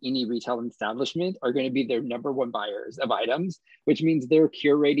of any retail establishment are going to be their number one buyers of items, which means they're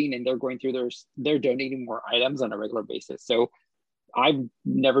curating and they're going through they're donating more items on a regular basis. So I've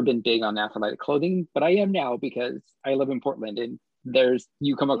never been big on athletic clothing, but I am now because I live in Portland, and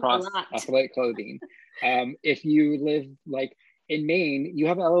you come across athletic clothing. If you live like in Maine, you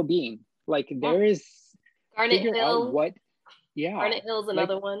have LL Bean. Like, there is Garnet Hill. Garnet Hill's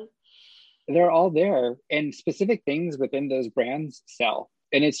another one. They're all there, and specific things within those brands sell.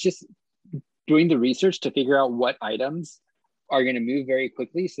 And it's just doing the research to figure out what items are going to move very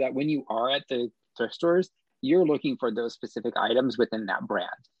quickly, so that when you are at the thrift stores, you're looking for those specific items within that brand.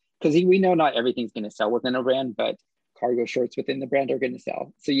 Because we know not everything's going to sell within a brand, but cargo shorts within the brand are going to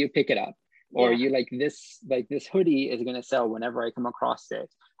sell. So you pick it up. Or you like this hoodie is going to sell whenever I come across it.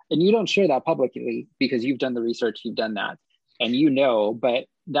 And you don't share that publicly because you've done the research, you've done that, and but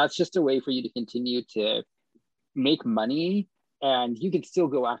that's just a way for you to continue to make money. And you can still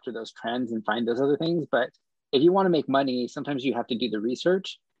go after those trends and find those other things. But if you want to make money, sometimes you have to do the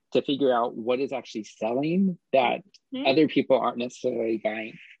research to figure out what is actually selling that other people aren't necessarily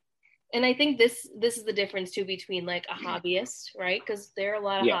buying. And I think this is the difference too between like a hobbyist, right? Because there are a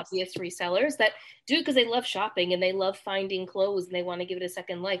lot of hobbyist resellers that do it because they love shopping and they love finding clothes and they want to give it a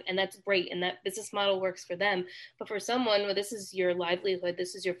second life. And that's great. And that business model works for them. But for someone where this is your livelihood,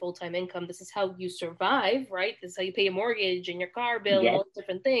 this is your full-time income, this is how you survive, right? This is how you pay your mortgage and your car bill and all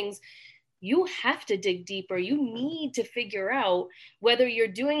different things. You have to dig deeper. You need to figure out whether you're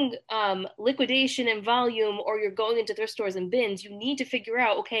doing liquidation and volume or you're going into thrift stores and bins. You need to figure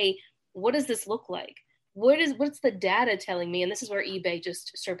out, okay, what does this look like? What's the data telling me? And this is where eBay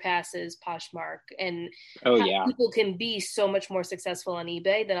just surpasses Poshmark, and people can be so much more successful on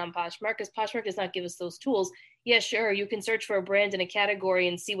eBay than on Poshmark, because Poshmark does not give us those tools. Yeah, sure, you can search for a brand in a category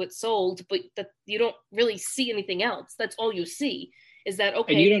and see what's sold, but you don't really see anything else. That's all you see. Is that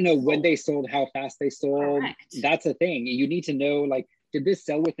okay? And you don't know when they sold, how fast they sold. Correct. That's a thing. You need to know, like, did this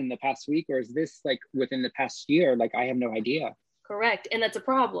sell within the past week, or is this like within the past year? Like, I have no idea. Correct. And that's a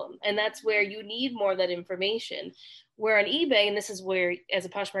problem. And that's where you need more of that information. Where on eBay, and this is where as a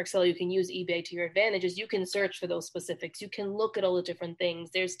Poshmark seller, you can use eBay to your advantage, is you can search for those specifics. You can look at all the different things.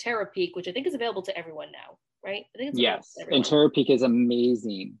 There's Terapeak, which I think is available to everyone now, right? I think it's yes. And Terapeak is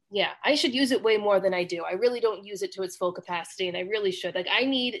amazing. Yeah. I should use it way more than I do. I really don't use it to its full capacity. And I really should. Like, I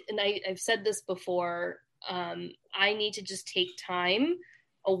need, and I've said this before, I need to just take time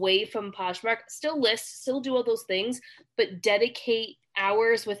away from Poshmark, still list, still do all those things, but dedicate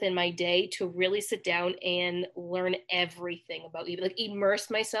hours within my day to really sit down and learn everything about eBay, like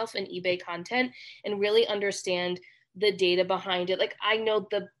immerse myself in eBay content and really understand the data behind it. Like, I know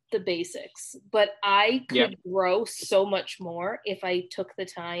the basics, but I could grow so much more if I took the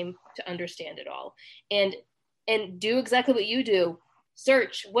time to understand it all and do exactly what you do.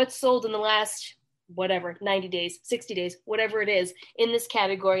 Search what's sold in the last 90 days, 60 days, whatever it is, in this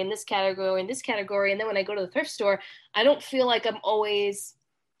category, in this category, in this category. And then when I go to the thrift store, I don't feel like I'm always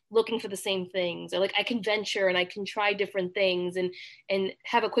looking for the same things, or like I can venture and I can try different things and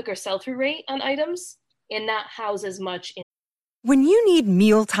have a quicker sell-through rate on items and not house as much in. When you need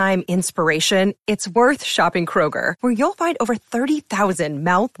mealtime inspiration, it's worth shopping Kroger, where you'll find over 30,000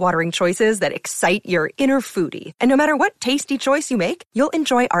 mouth-watering choices that excite your inner foodie. And no matter what tasty choice you make, you'll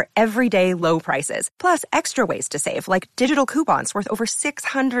enjoy our everyday low prices, plus extra ways to save, like digital coupons worth over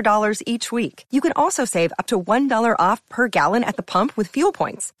 $600 each week. You can also save up to $1 off per gallon at the pump with fuel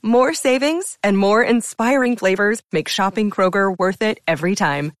points. More savings and more inspiring flavors make shopping Kroger worth it every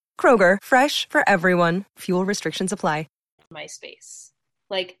time. Kroger, fresh for everyone. Fuel restrictions apply. My space.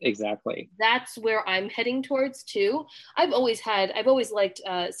 Like, exactly. That's where I'm heading towards too. I've always liked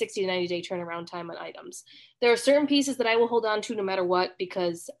 60 to 90 day turnaround time on items. There are certain pieces that I will hold on to no matter what,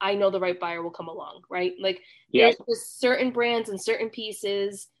 because I know the right buyer will come along, right? Like, there's just certain brands and certain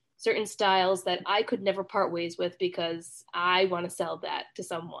pieces, certain styles that I could never part ways with, because I want to sell that to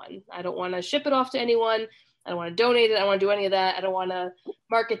someone. I don't want to ship it off to anyone. I don't want to donate it. I don't want to do any of that. I don't want to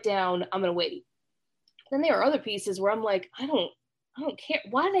mark it down. I'm going to wait. Then there are other pieces where I'm like, I don't care.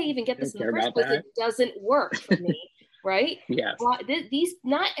 Why did I even get this in the first place? It doesn't work for me, right? Yes. These,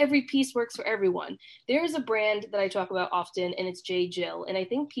 not every piece works for everyone. There's a brand that I talk about often, and it's J. Jill. And I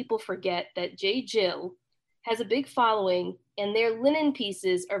think people forget that J. Jill has a big following, and their linen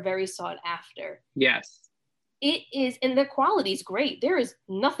pieces are very sought after. Yes. It is, and the quality is great. There is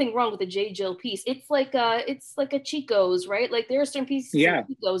nothing wrong with a J. Jill piece. It's like a Chico's, right? Like, there are certain pieces of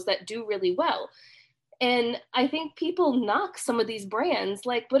Chico's that do really well. And I think people knock some of these brands,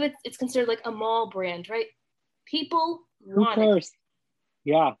 like, but it's considered like a mall brand, right? People want it.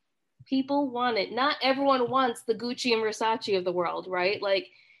 Yeah. People want it. Not everyone wants the Gucci and Versace of the world, right? Like,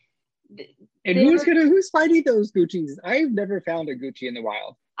 and who's fighting those Gucci's? I've never found a Gucci in the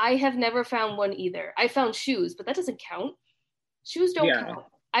wild. I have never found one either. I found shoes, but that doesn't count. Shoes don't count.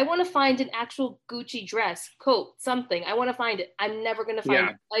 I want to find an actual Gucci dress, coat, something. I want to find it. I'm never going to find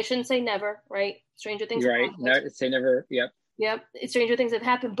it. I shouldn't say never, right? Stranger things have happened. No, say never. Yep. Stranger things have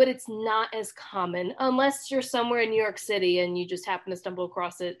happened, but it's not as common unless you're somewhere in New York City and you just happen to stumble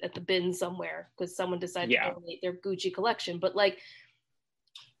across it at the bin somewhere because someone decided to donate their Gucci collection. But like,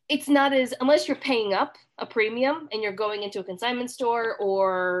 it's not as, unless you're paying up a premium and you're going into a consignment store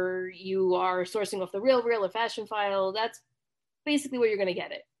or you are sourcing off the Real or Fashion File, that's basically where you're going to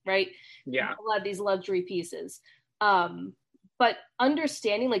get it, right? Yeah. A lot of these luxury pieces. But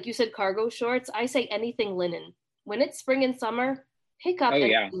understanding, like you said, cargo shorts, I say anything linen. When it's spring and summer, pick up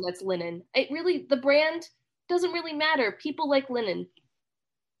anything that's linen. The brand doesn't really matter. People like linen.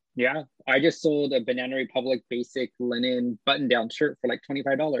 Yeah. I just sold a Banana Republic basic linen button-down shirt for like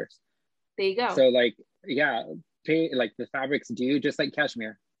 $25. There you go. So like, pay like the fabrics do, just like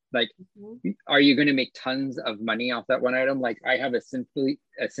cashmere. Like, are you going to make tons of money off that one item? Like, I have a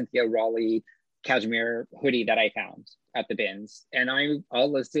Cynthia Raleigh cashmere hoodie that I found at the bins, and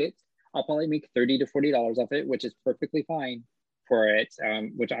I'll list it. I'll probably make $30 to $40 off it, which is perfectly fine for it,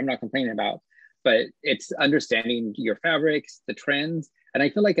 which I'm not complaining about. But it's understanding your fabrics, the trends, and I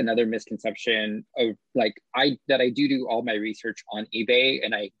feel like another misconception of like I do all my research on eBay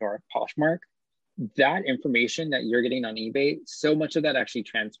and I ignore Poshmark. That information that you're getting on eBay, so much of that actually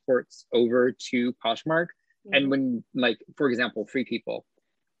transports over to Poshmark. And when, like, for example, Free People,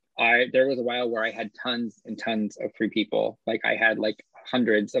 there was a while where I had tons and tons of Free People. Like, I had like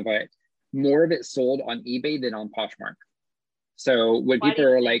hundreds of it. More of it sold on eBay than on Poshmark. So when people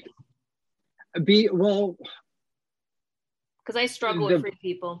are like, because I struggle with Free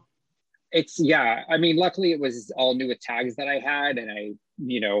People. I mean, luckily it was all new with tags that I had, and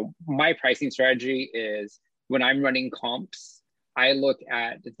my pricing strategy is when I'm running comps, I look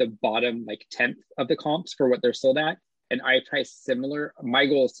at the bottom like 10th of the comps for what they're sold at, and I price similar. My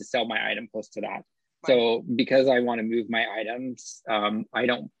goal is to sell my item close to that. Right. So because I want to move my items, I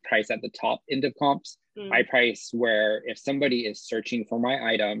don't price at the top end of comps. I price where if somebody is searching for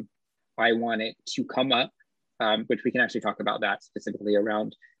my item, I want it to come up, which we can actually talk about that specifically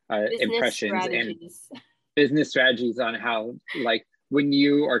around impressions and business strategies on how, like, when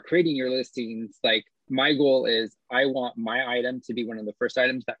you are creating your listings, like, my goal is I want my item to be one of the first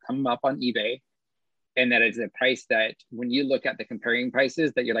items that come up on eBay, and that it's a price that when you look at the comparing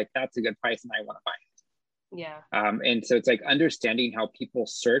prices that you're like, that's a good price and I want to buy it. Yeah. And so it's like understanding how people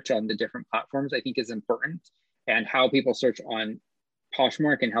search on the different platforms, I think, is important, and how people search on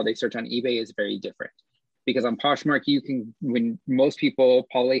Poshmark and how they search on eBay is very different. Because on Poshmark, when most people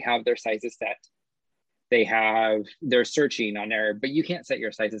probably have their sizes set, they're searching on there, but you can't set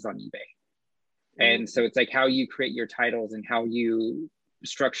your sizes on eBay. And so it's like how you create your titles and how you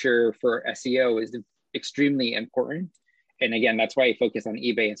structure for SEO is extremely important. And again, that's why I focus on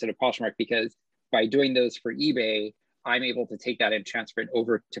eBay instead of Poshmark, because by doing those for eBay, I'm able to take that and transfer it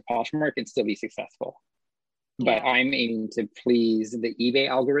over to Poshmark and still be successful. But I'm aiming to please the eBay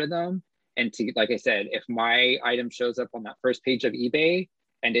algorithm. And to, like I said, if my item shows up on that first page of eBay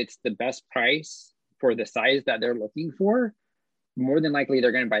and it's the best price for the size that they're looking for, more than likely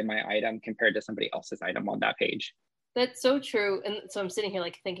they're going to buy my item compared to somebody else's item on that page. That's so true. And so I'm sitting here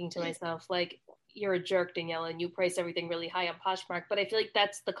like thinking to myself, like, you're a jerk, Daniela, and you price everything really high on Poshmark. But I feel like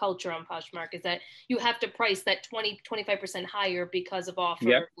that's the culture on Poshmark, is that you have to price that 25% higher because of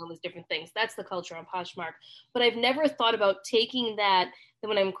offer and all those different things. That's the culture on Poshmark. But I've never thought about taking that, and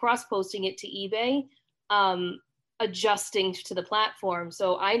when I'm cross-posting it to eBay, adjusting to the platform.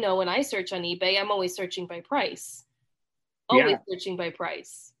 So I know when I search on eBay, I'm always searching by price. Searching by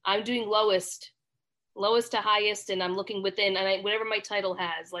price. I'm doing lowest to highest, and I'm looking within, and whatever my title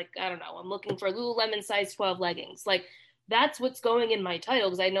has, like, I don't know, I'm looking for Lululemon size 12 leggings. Like, that's what's going in my title,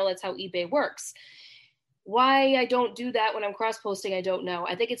 because I know that's how eBay works. Why I don't do that when I'm cross-posting, I don't know.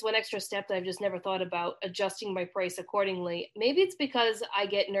 I think it's one extra step that I've just never thought about, adjusting my price accordingly. Maybe it's because I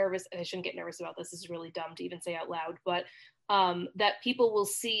get nervous. I shouldn't get nervous about this. This is really dumb to even say out loud, but that people will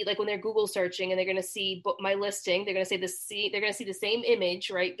see, like when they're Google searching and they're going to see my listing, they're going to they're going to see the same image,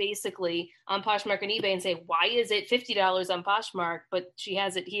 right? Basically on Poshmark and eBay, and say, why is it $50 on Poshmark, but she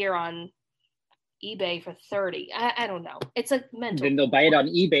has it here on eBay for 30? I don't know. It's a mental. Then they'll buy it on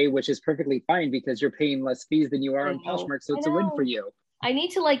eBay, which is perfectly fine because you're paying less fees than you are on Poshmark. So it's a win for you. I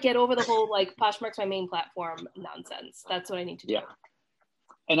need to like get over the whole like Poshmark's my main platform nonsense. That's what I need to do. Yeah.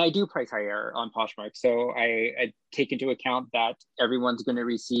 And I do price higher on Poshmark. So I take into account that everyone's going to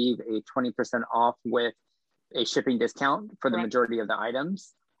receive a 20% off with a shipping discount for the majority of the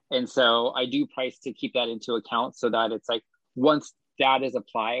items. And so I do price to keep that into account so that it's like, once that is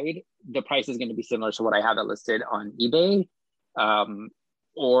applied, the price is going to be similar to what I have it listed on eBay,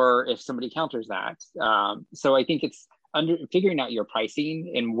 or if somebody counters that. So I think it's figuring out your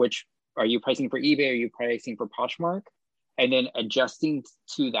pricing, and which are you pricing for eBay, are you pricing for Poshmark, and then adjusting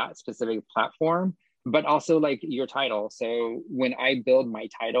to that specific platform, but also like your title. So when I build my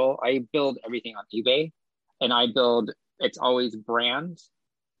title, I build everything on eBay, and it's always brand,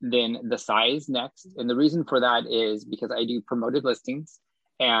 then the size next. And the reason for that is because I do promoted listings.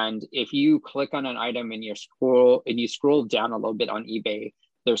 And if you click on an item and you scroll down a little bit on eBay,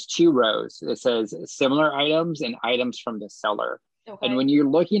 there's 2 rows. It says similar items and items from the seller. Okay. And when you're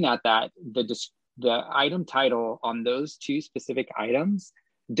looking at that, the item title on those 2 specific items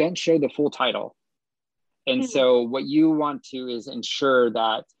don't show the full title. And so what you want to is ensure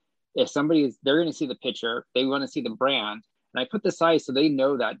that if they're going to see the picture, they want to see the brand. And I put the size so they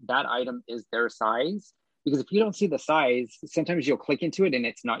know that that item is their size. Because if you don't see the size, sometimes you'll click into it and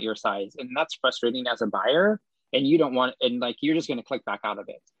it's not your size. And that's frustrating as a buyer. And you don't want, and like, you're just going to click back out of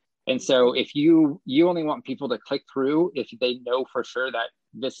it. And so if you only want people to click through if they know for sure that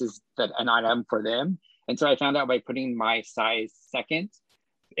this is an item for them. And so I found out by putting my size second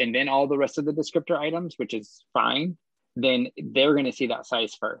and then all the rest of the descriptor items, which is fine, then they're going to see that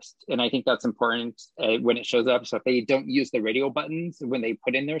size first. And I think that's important when it shows up. So if they don't use the radio buttons when they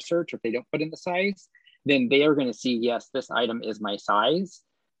put in their search, or if they don't put in the size, then they are going to see, yes, this item is my size.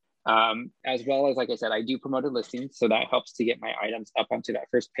 As well as, like I said, I do promoted listings. So that helps to get my items up onto that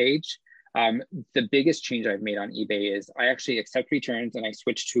first page. The biggest change I've made on eBay is I actually accept returns, and I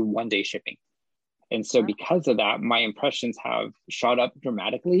switched to 1-day shipping. And so because of that, my impressions have shot up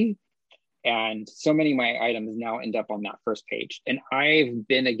dramatically. And so many of my items now end up on that first page. And I've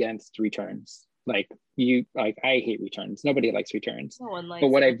been against returns. I hate returns. Nobody likes returns. No one likes but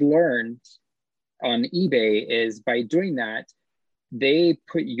what it. I've learned on eBay is by doing that, they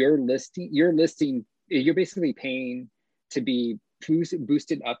put your listing, you're basically paying to be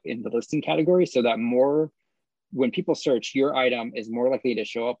boosted up in the listing category, so that when people search, your item is more likely to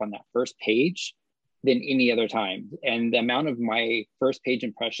show up on that first page than any other time. And the amount of my first page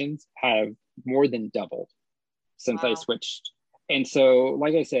impressions have more than doubled since I switched. And so,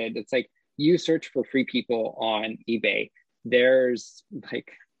 like I said, it's like you search for Free People on eBay. There's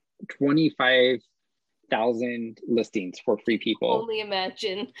like 25,000 listings for Free People. Only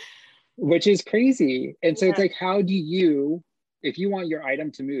imagine. Which is crazy. And so it's like, how do you, if you want your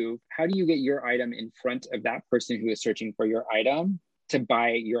item to move, how do you get your item in front of that person who is searching for your item to buy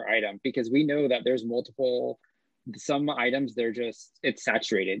your item? Because we know that there's some items, it's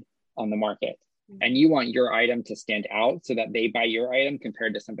saturated on the market. And you want your item to stand out so that they buy your item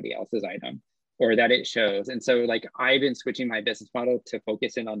compared to somebody else's item, or that it shows. And so like, I've been switching my business model to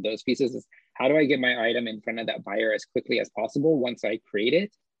focus in on those pieces. Is how do I get my item in front of that buyer as quickly as possible once I create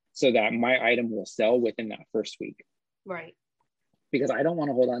it, so that my item will sell within that first week? Right. because I don't want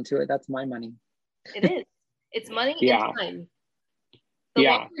to hold on to it. That's my money. It is. It's money Yeah. and time. The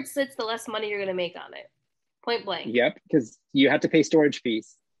Yeah. longer it sits, the less money you're going to make on it. Point blank. Yep. Because you have to pay storage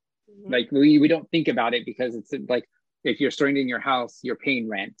fees. Mhm. Like we don't think about it because it's like if you're storing it in your house, you're paying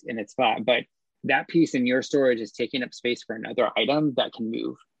rent and it's flat. But that piece in your storage is taking up space for another item that can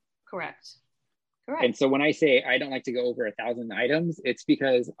move. Correct. And so when I say I don't like to go over 1,000 items, it's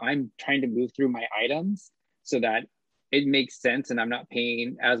because I'm trying to move through my items so that it makes sense and I'm not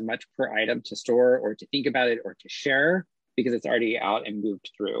paying as much per item to store or to think about it or to share because it's already out and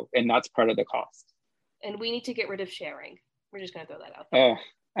moved through. And that's part of the cost. And we need to get rid of sharing. We're just going to throw that out there. Oh,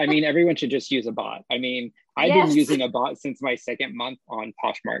 I mean, everyone should just use a bot. I mean, I've been using a bot since my second month on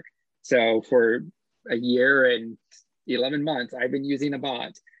Poshmark. So for a year and 11 months, I've been using a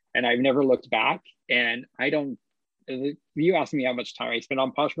bot and I've never looked back. And if you ask me how much time I spend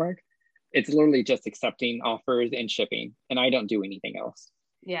on Poshmark, it's literally just accepting offers and shipping. And I don't do anything else.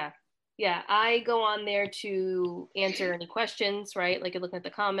 Yeah. Yeah. I go on there to answer any questions, right? Like looking at the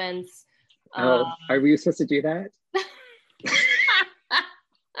comments. Oh, are we supposed to do that?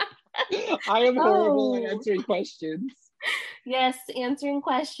 I am horrible at answering questions. Yes, answering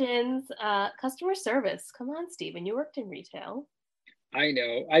questions. Customer service. Come on, Steven. You worked in retail. I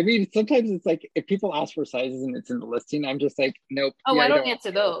know. I mean, sometimes it's like if people ask for sizes and it's in the listing, I'm just like, nope. Oh, yeah, I don't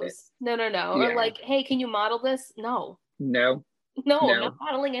answer those. No. Yeah. Or like, hey, can you model this? No, I'm not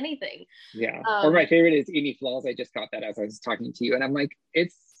modeling anything. Yeah. Or my favorite is any flaws. I just got that as I was talking to you. And I'm like,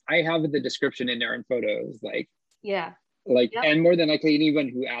 I have the description in there in photos. Like, yeah. Like, yep. And more than likely, anyone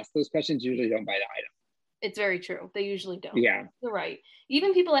who asks those questions usually don't buy the item. It's very true. They usually don't. Yeah. You're right.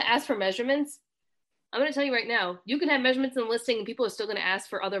 Even people that ask for measurements, I'm going to tell you right now, you can have measurements in the listing and people are still going to ask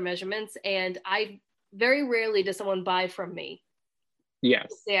for other measurements. And very rarely does someone buy from me.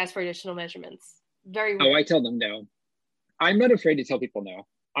 Yes. They ask for additional measurements. Very rarely. Oh, I tell them no. I'm not afraid to tell people no.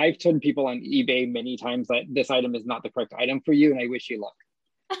 I've told people on eBay many times that this item is not the correct item for you and I wish you luck.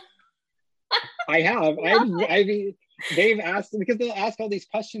 I have. They've asked, because they'll ask all these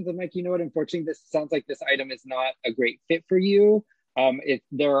questions. I'm like, you know what, unfortunately, this sounds like this item is not a great fit for you. If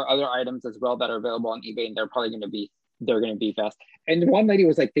there are other items as well that are available on eBay and they're going to be best. And one lady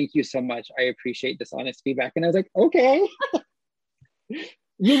was like, thank you so much. I appreciate this honest feedback. And I was like, okay.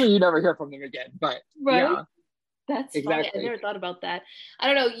 Usually you never hear from them again, but right. Yeah. That's exactly. Funny. I never thought about that. I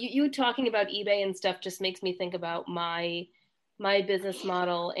don't know. You talking about eBay and stuff just makes me think about my business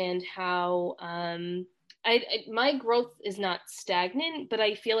model and how my growth is not stagnant, but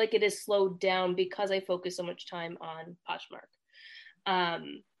I feel like it is slowed down because I focus so much time on Poshmark.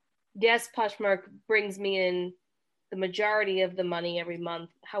 Yes, Poshmark brings me in the majority of the money every month.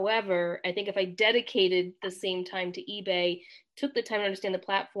 However, I think if I dedicated the same time to eBay, took the time to understand the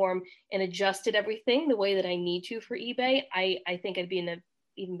platform and adjusted everything the way that I need to for eBay, I think I'd be in an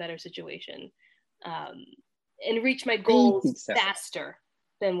even better situation and reach my goals faster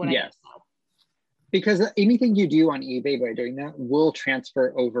than what I have now. Because anything you do on eBay by doing that will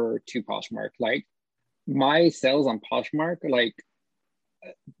transfer over to Poshmark. Like my sales on Poshmark, like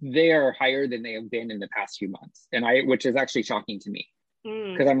they are higher than they have been in the past few months. Which is actually shocking to me.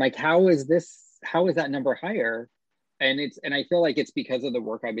 Because I'm like, how is that number higher? And I feel like it's because of the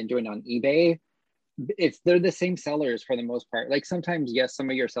work I've been doing on eBay. They're the same sellers for the most part. Like sometimes, yes, some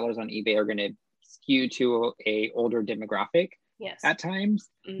of your sellers on eBay are going to skew to a older demographic at times,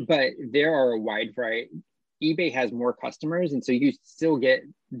 but there are a wide variety. eBay has more customers, and so you still get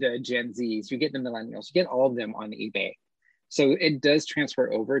the Gen Zs, you get the millennials, you get all of them on eBay. So it does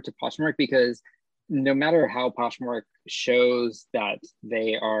transfer over to Poshmark because no matter how Poshmark shows that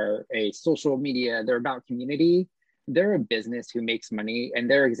they are a social media, they're about community, they're a business who makes money, and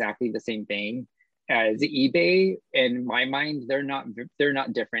they're exactly the same thing as eBay. In my mind, they're not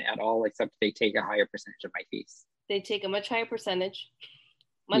different at all, except they take a higher percentage of my fees. They take a much higher percentage,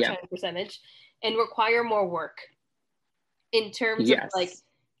 and require more work in terms of like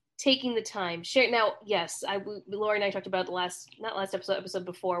taking the time. Now, yes, Lori and I talked about episode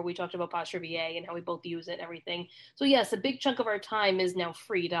before, we talked about Posture VA and how we both use it and everything. So yes, a big chunk of our time is now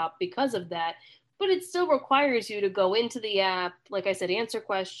freed up because of that. But it still requires you to go into the app, like I said, answer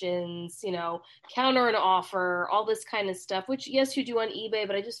questions, counter an offer, all this kind of stuff, which, yes, you do on eBay,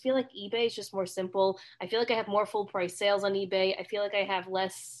 but I just feel like eBay is just more simple. I feel like I have more full price sales on eBay. I feel like I have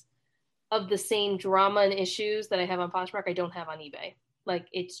less of the same drama and issues that I have on Poshmark I don't have on eBay. Like,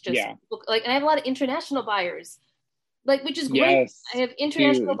 it's just, and I have a lot of international buyers, which is great. Yes, I have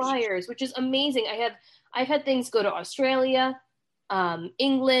international buyers, which is amazing. I've had things go to Australia,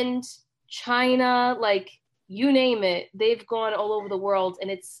 England, China, like you name it, they've gone all over the world,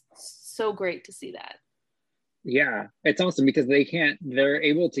 and it's so great to see that. Yeah, it's awesome because they're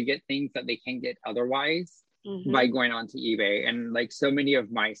able to get things that they can't get otherwise by going onto eBay. And like so many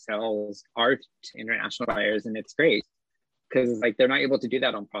of my sales are to international buyers, and it's great because like they're not able to do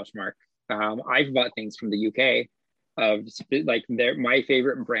that on Poshmark. I've bought things from the UK of like my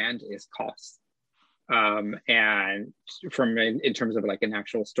favorite brand is COS. And from in terms of like an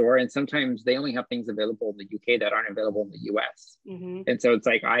actual store, and sometimes they only have things available in the UK that aren't available in the US. And so it's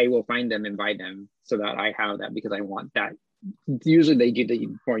like I will find them and buy them so that I have that because I want that. Usually they do the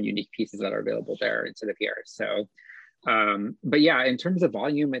more unique pieces that are available there instead of here. So but yeah, in terms of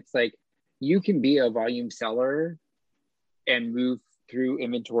volume, it's like you can be a volume seller and move through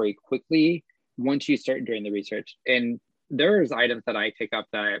inventory quickly once you start doing the research. And there's items that I pick up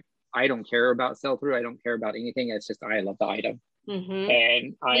that I don't care about sell through. I don't care about anything. It's just I love the item,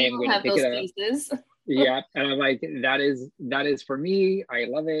 and I am going to pick it up. Pieces. Yeah, and I'm like, that is for me. I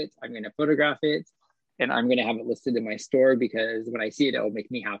love it. I'm going to photograph it, and I'm going to have it listed in my store because when I see it, it'll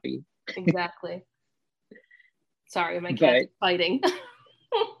make me happy. Exactly. Sorry, my cat's fighting.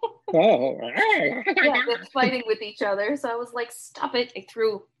 Oh, yeah, they're fighting with each other. So I was like, stop it. I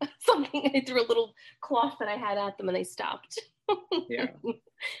threw something. I threw a little cloth that I had at them and they stopped. Yeah.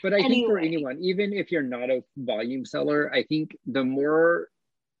 But I think for anyone, even if you're not a volume seller, I think the more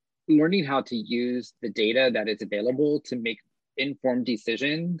learning how to use the data that is available to make informed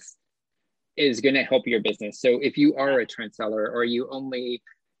decisions is going to help your business. So if you are a trend seller or you only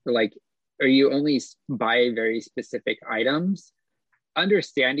buy very specific items,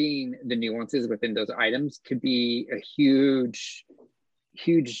 understanding the nuances within those items could be a huge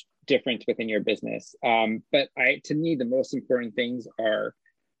difference within your business. But to me, the most important things are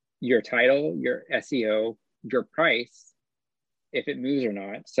your title, your SEO, your price, if it moves or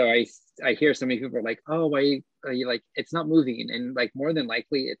not. So I hear so many people are like, oh, why are you like, it's not moving. And like, more than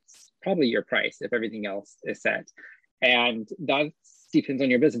likely, it's probably your price if everything else is set. And that depends on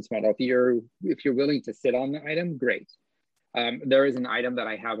your business model. If you're willing to sit on the item, great. There is an item that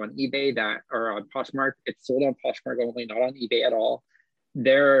I have on eBay or on Poshmark. It's sold on Poshmark only, not on eBay at all.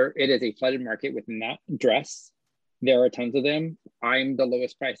 It is a flooded market within that dress. There are tons of them. I'm the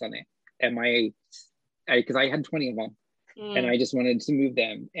lowest price on it. Because I had 20 of them and I just wanted to move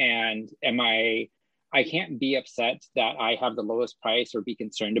them. And I can't be upset that I have the lowest price or be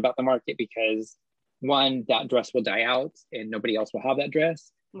concerned about the market because one, that dress will die out and nobody else will have that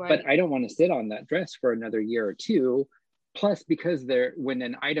dress. Right. But I don't want to sit on that dress for another year or two. Plus, because when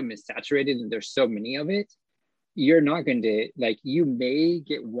an item is saturated and there's so many of it, you're not going to, like, you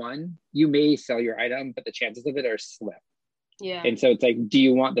may sell your item, but the chances of it are slim. Yeah. And so it's like, do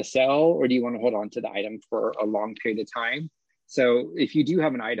you want the sell or do you want to hold on to the item for a long period of time? So if you do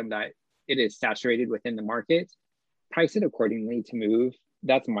have an item that it is saturated within the market, price it accordingly to move.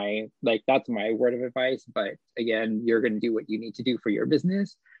 That's my word of advice. But again, you're going to do what you need to do for your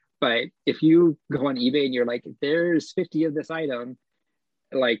business. But if you go on eBay and you're like, there's 50 of this item,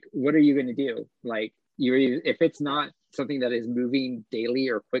 like, what are you going to do? Like, if it's not something that is moving daily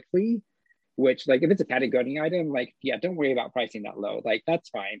or quickly, which, like, if it's a Patagonia item, like, yeah, don't worry about pricing that low. Like, that's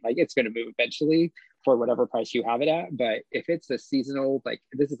fine. Like, it's going to move eventually for whatever price you have it at. But if it's a seasonal, like,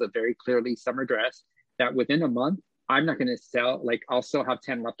 this is a very clearly summer dress that within a month, I'm not going to sell, like, I'll still have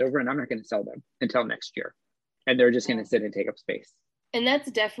 10 left over and I'm not going to sell them until next year. And they're just going to sit and take up space. And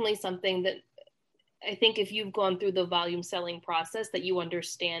that's definitely something that I think if you've gone through the volume selling process that you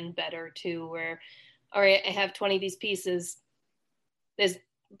understand better too, where, all right, I have 20 of these pieces. There's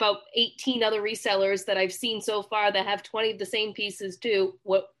about 18 other resellers that I've seen so far that have 20 of the same pieces too.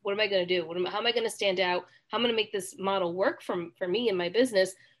 What am I going to do? How am I going to stand out? How am I going to make this model work for me and my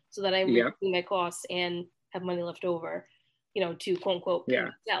business so that I'm reducing my costs and have money left over, to quote unquote pay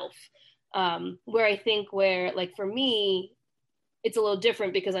myself. Where I think like for me, it's a little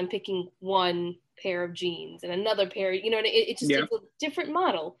different because I'm picking one pair of jeans and another pair, it's just it's a different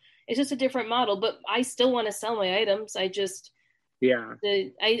model. It's just a different model, but I still want to sell my items. I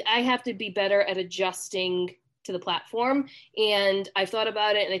have to be better at adjusting to the platform. And I've thought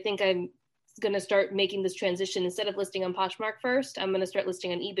about it, and I think I'm going to start making this transition. Instead of listing on Poshmark first, I'm going to start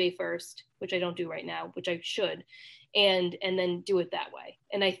listing on eBay first, which I don't do right now, which I should, and then do it that way.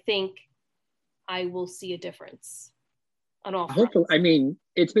 And I think I will see a difference on all fronts. Hopefully, I mean,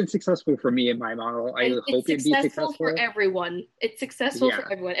 it's been successful for me in my model. I hope it'd be successful for everyone. It's successful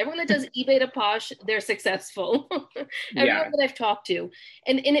for everyone. Everyone that does eBay to Posh, they're successful. Everyone that I've talked to,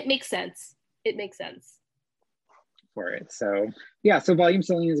 and it makes sense. It makes sense for it. So so volume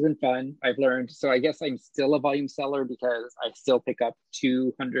selling has been fun. I've learned. So I guess I'm still a volume seller because I still pick up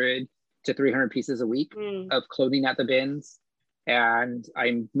 200 to 300 pieces a week of clothing at the bins. and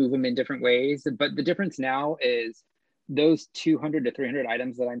I move them in different ways. But the difference now is those 200 to 300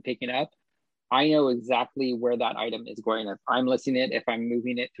 items that I'm picking up, I know exactly where that item is going. If I'm listing it, if I'm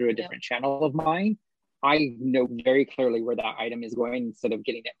moving it through a different channel of mine, I know very clearly where that item is going instead of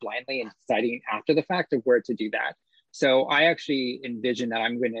getting it blindly and deciding after the fact of where to do that. So I actually envision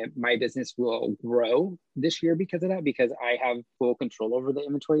that my business will grow this year because of that, because I have full control over the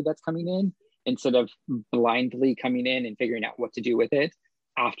inventory that's coming in instead of blindly coming in and figuring out what to do with it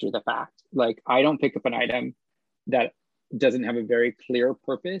after the fact. Like, I don't pick up an item that doesn't have a very clear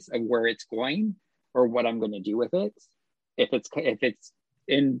purpose of where it's going or what I'm going to do with it. If it's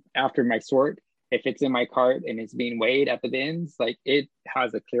in after my sort, if it's in my cart and it's being weighed at the bins, like, it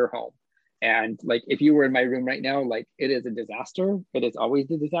has a clear home. And like, if you were in my room right now, like, it is a disaster. It is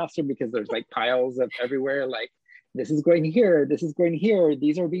always a disaster because there's like piles of everywhere. Like, this is going here, this is going here,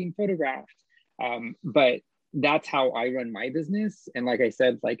 these are being photographed. But that's how I run my business. And like I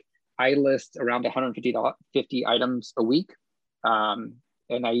said, like, I list around 150 items a week. And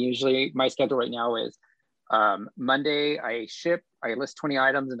my schedule right now is Monday, I list 20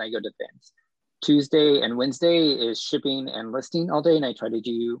 items and I go to bins. Tuesday and Wednesday is shipping and listing all day. And I try to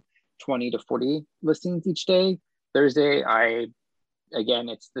do 20 to 40 listings each day. Thursday, again,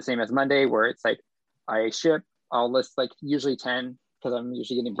 it's the same as Monday, where it's like, I ship, I'll list like usually 10 because I'm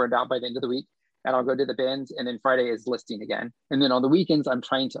usually getting burned out by the end of the week. And I'll go to the bins, and then Friday is listing again. And then on the weekends, I'm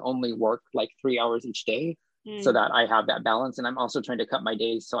trying to only work like 3 hours each day so that I have that balance. And I'm also trying to cut my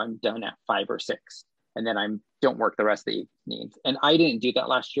days so I'm done at 5 or 6. And then I don't work the rest of the evenings. And I didn't do that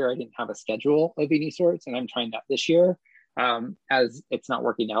last year. I didn't have a schedule of any sorts. And I'm trying that this year, as it's not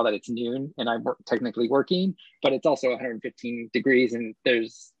working now that it's noon and I'm technically working, but it's also 115 degrees and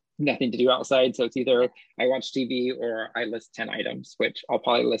there's nothing to do outside. So it's either I watch TV or I list 10 items, which I'll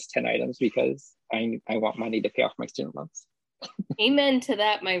probably list 10 items because I want money to pay off my student loans. Amen to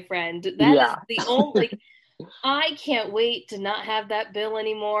that, my friend. That is the only, I can't wait to not have that bill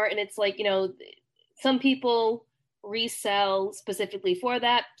anymore. And it's like, some people resell specifically for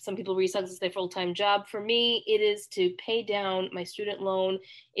that. Some people resell as their full-time job. For me, it is to pay down my student loan.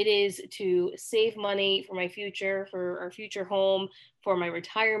 It is to save money for my future, for our future home, for my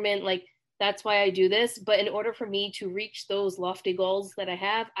retirement. Like, that's why I do this. But in order for me to reach those lofty goals that I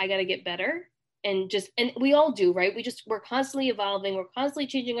have, I got to get better. And we all do, right? We're constantly evolving. We're constantly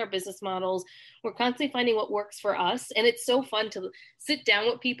changing our business models. We're constantly finding what works for us. And it's so fun to sit down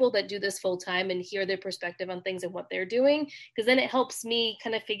with people that do this full time and hear their perspective on things and what they're doing. Because then it helps me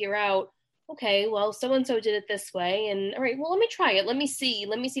kind of figure out, okay, well, so-and-so did it this way. And all right, well, let me try it. Let me see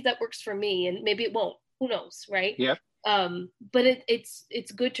if that works for me. And maybe it won't. Who knows, right? Yep. But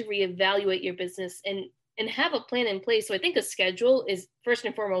it's good to reevaluate your business and have a plan in place. So I think a schedule is first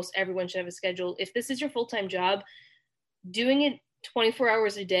and foremost. Everyone should have a schedule. If this is your full-time job, doing it 24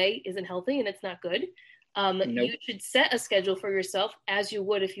 hours a day isn't healthy and it's not good. Nope. You should set a schedule for yourself as you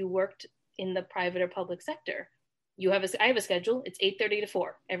would if you worked in the private or public sector. I have a schedule. It's 8:30 to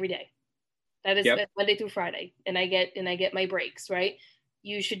 4 every day. That is Monday through Friday. And I get my breaks, right?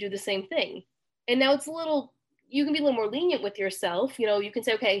 You should do the same thing. And now you can be a little more lenient with yourself. You can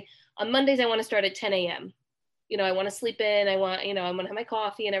say, okay, on Mondays, I want to start at 10 a.m. I want to sleep in. I'm going to have my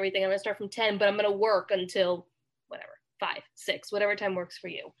coffee and everything. I'm going to start from 10, but I'm going to work until whatever, 5, 6, whatever time works for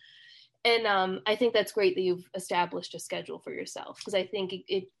you. And I think that's great that you've established a schedule for yourself, because I think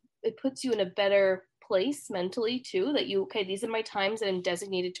it puts you in a better place mentally too, that these are my times that I'm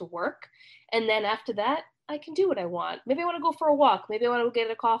designated to work. And then after that, I can do what I want. Maybe I want to go for a walk. Maybe I want to go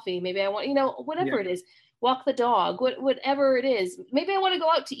get a coffee. Maybe I want, whatever it is. Walk the dog, whatever it is. Maybe I want to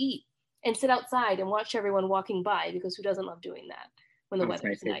go out to eat and sit outside and watch everyone walking by, because who doesn't love doing that when the weather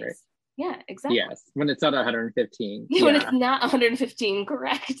is nice? Yeah, exactly. Yes, when it's not 115. When it's not 115,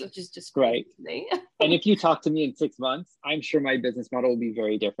 correct, which is just right. Crazy. And if you talk to me in 6 months, I'm sure my business model will be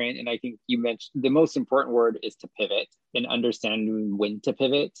very different. And I think you mentioned the most important word is to pivot and understand when to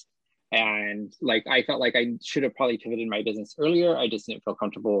pivot. And like, I felt like I should have probably pivoted my business earlier. I just didn't feel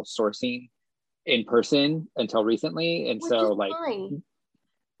comfortable sourcing in person until recently. And so like, fine.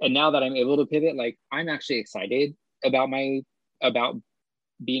 And now that I'm able to pivot, like, I'm actually excited about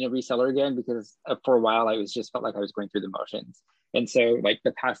being a reseller again, because for a while I felt like I was going through the motions. And so like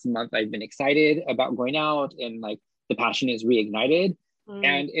the past month I've been excited about going out, and like the passion is reignited.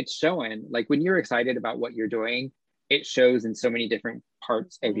 And it's showing. Like, when you're excited about what you're doing, it shows in so many different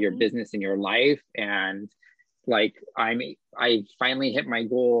parts of your business and your life. And like, I finally hit my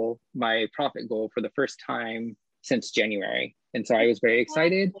goal, my profit goal, for the first time since January. And so I was very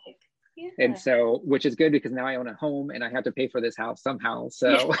excited. Yeah. And so, which is good, because now I own a home and I have to pay for this house somehow.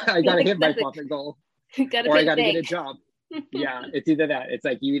 So I got to hit my profit goal, or I got to get a job. Yeah, it's either that. It's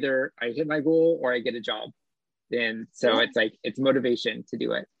like either I hit my goal or I get a job. And so it's like, it's motivation to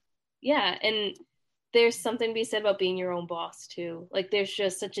do it. Yeah. And there's something to be said about being your own boss too. Like there's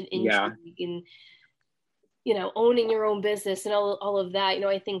just such an intrigue in, owning your own business and all of that.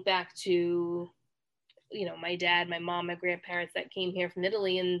 I think back to, my dad, my mom, my grandparents that came here from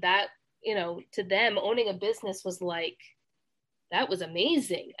Italy, and that, to them, owning a business was like, that was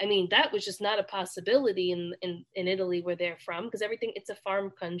amazing. I mean, that was just not a possibility in Italy where they're from, because it's a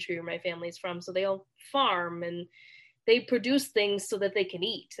farm country where my family's from. So they all farm and they produce things so that they can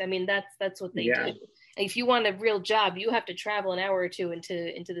eat. I mean, that's what they do. And if you want a real job, you have to travel an hour or two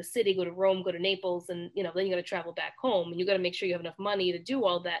into the city, go to Rome, go to Naples, and then you got to travel back home, and you got to make sure you have enough money to do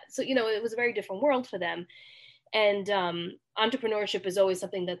all that. So it was a very different world for them. And entrepreneurship is always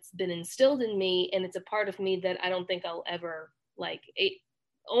something that's been instilled in me, and it's a part of me that I don't think I'll ever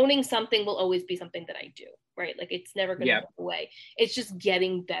owning something will always be something that I do, right? Like it's never going to go away. It's just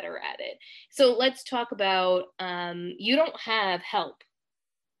getting better at it. So let's talk about, you don't have help.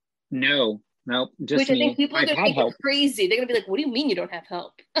 No, just which me. I think people are going to think you're crazy. They're going to be like, what do you mean you don't have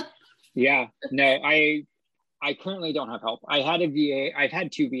help? Yeah, no, I currently don't have help. I had a VA. I've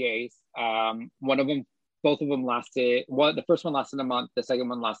had two VAs. Both of them lasted, the first one lasted a month. The second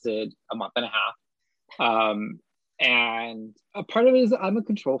one lasted a month and a half. And a part of it is I'm a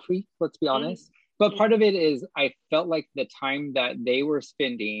control freak, let's be honest. But part of it is I felt like the time that they were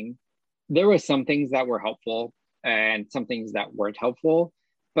spending, there were some things that were helpful and some things that weren't helpful.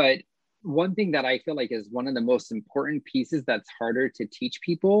 But one thing that I feel like is one of the most important pieces that's harder to teach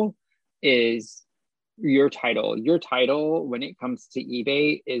people is your title. Your title, when it comes to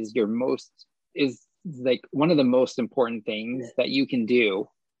eBay, is like one of the most important things that you can do.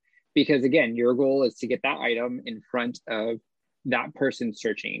 Because again, your goal is to get that item in front of that person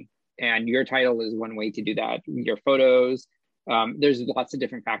searching. And your title is one way to do that. Your photos, there's lots of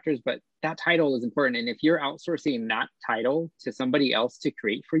different factors, but that title is important. And if you're outsourcing that title to somebody else to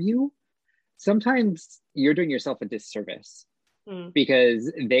create for you, sometimes you're doing yourself a disservice because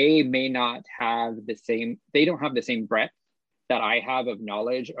they may not have they don't have the same breadth that I have of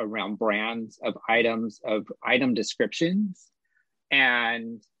knowledge around brands, of items, of item descriptions.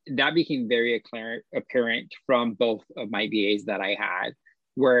 And that became very apparent from both of my VAs that I had,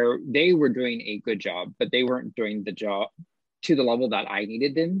 where they were doing a good job, but they weren't doing the job to the level that I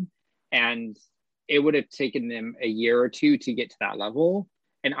needed them. And it would have taken them a year or two to get to that level.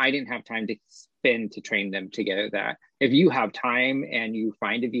 And I didn't have time to spend to train them to get that. If you have time and you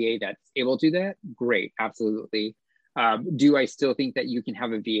find a VA that's able to do that, great, absolutely. Do I still think that you can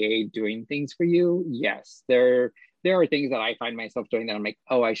have a VA doing things for you? Yes, there are things that I find myself doing that I'm like,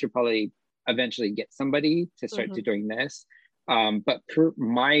 oh, I should probably eventually get somebody to start to doing this. But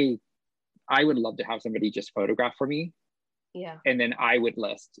I would love to have somebody just photograph for me. Yeah. And then I would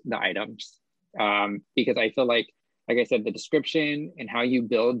list the items. Because I feel like I said, the description and how you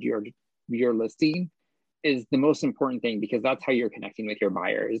build your listing is the most important thing, because that's how you're connecting with your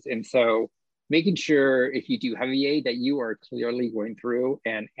buyers. And so making sure if you do have a VA that you are clearly going through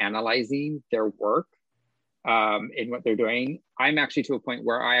and analyzing their work in what they're doing. I'm actually to a point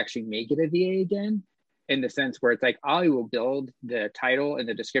where I actually may get a VA again, in the sense where it's like, I will build the title and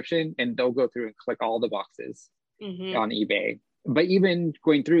the description and they'll go through and click all the boxes on eBay. But even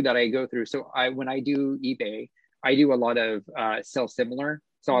going through that, I go through. So when I do eBay, I do a lot of sell similar.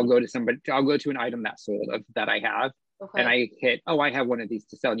 So I'll go to an item that's sold that I have, and I hit, I have one of these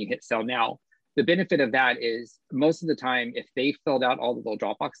to sell, and you hit sell now. The benefit of that is most of the time, if they filled out all the little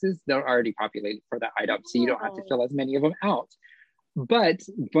drop boxes, they're already populated for that item. So you don't have to fill as many of them out. But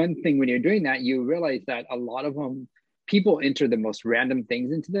one thing when you're doing that, you realize that a lot of them, people enter the most random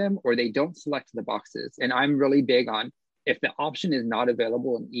things into them, or they don't select the boxes. And I'm really big on, if the option is not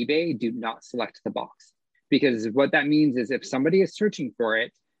available in eBay, do not select the box. Because what that means is if somebody is searching for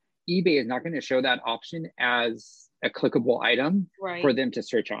it, eBay is not going to show that option as a clickable item for them to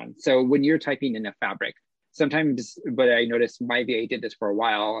search on. So when you're typing in a fabric, sometimes, but I noticed my VA did this for a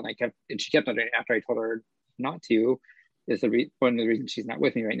while, and she kept on doing it after I told her not to. Is one of the reasons she's not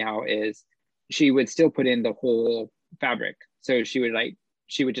with me right now is she would still put in the whole fabric. So she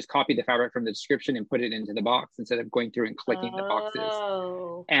would just copy the fabric from the description and put it into the box instead of going through and clicking the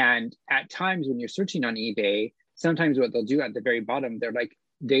boxes. And at times when you're searching on eBay, sometimes what they'll do at the very bottom,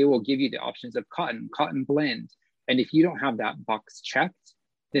 they will give you the options of cotton blend. And if you don't have that box checked,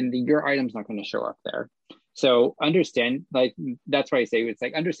 then your item's not going to show up there. So understand, that's why I say it's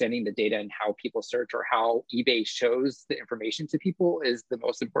like understanding the data and how people search, or how eBay shows the information to people, is the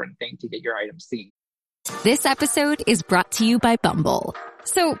most important thing to get your items seen. This episode is brought to you by Bumble.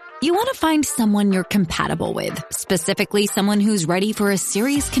 So, you want to find someone you're compatible with, specifically someone who's ready for a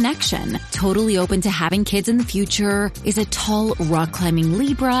serious connection, totally open to having kids in the future, is a tall, rock-climbing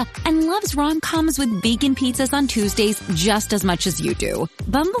Libra, and loves rom-coms with vegan pizzas on Tuesdays just as much as you do.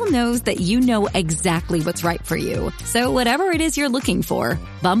 Bumble knows that you know exactly what's right for you. So whatever it is you're looking for,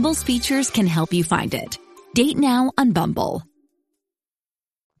 Bumble's features can help you find it. Date now on Bumble.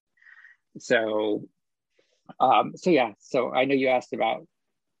 So I know you asked about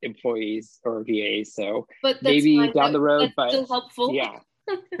employees or VAs, so but maybe fine. down the road, That's but still helpful. Yeah.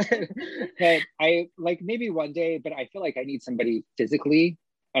 But I like maybe one day, but I feel like I need somebody physically,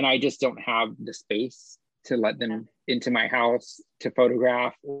 and I just don't have the space to let them into my house to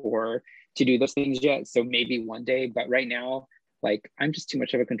photograph or to do those things yet. So maybe one day, but right now, like I'm just too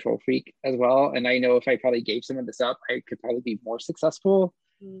much of a control freak as well. And I know if I probably gave some of this up, I could probably be more successful.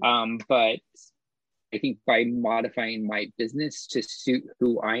 But I think by modifying my business to suit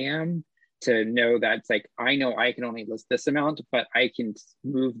who I am, to know that it's like, I know I can only list this amount, but I can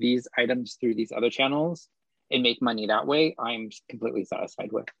move these items through these other channels and make money that way, I'm completely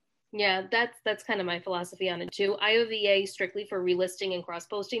satisfied with. Yeah, that's kind of my philosophy on it too. I have VA strictly for relisting and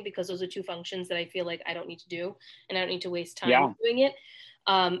cross-posting because those are two functions that I feel like I don't need to do and I don't need to waste time doing it.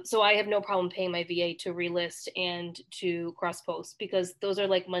 So I have no problem paying my VA to relist and to cross-post because those are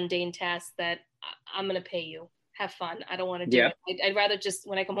like mundane tasks that I'm going to pay you. Have fun. I don't want to do it. I'd rather just,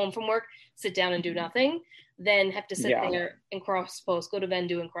 when I come home from work, sit down and do nothing than have to sit there and cross-post, go to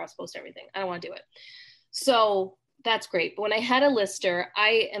Vendu and cross-post everything. I don't want to do it. So that's great. But when I had a lister,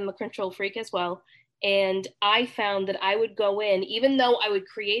 I am a control freak as well. And I found that I would go in, even though I would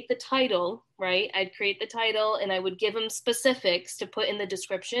create the title, right? I'd create the title and I would give them specifics to put in the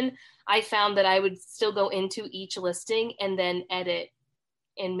description. I found that I would still go into each listing and then edit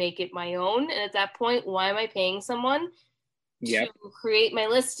and make it my own. And at that point, why am I paying someone to create my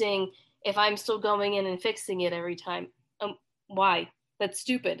listing if I'm still going in and fixing it every time? Why? That's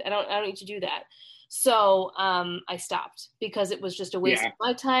stupid. I don't need to do that. So I stopped because it was just a waste of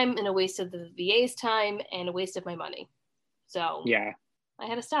my time and a waste of the VA's time and a waste of my money. So I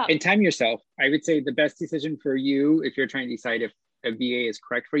had to stop. And time yourself. I would say the best decision for you, if you're trying to decide if a VA is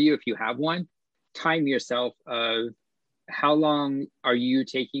correct for you, if you have one, time yourself of how long are you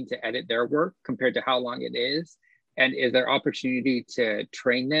taking to edit their work compared to how long it is? And is there opportunity to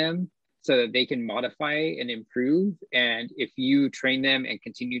train them so that they can modify and improve? And if you train them and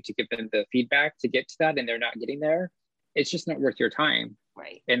continue to give them the feedback to get to that and they're not getting there, it's just not worth your time.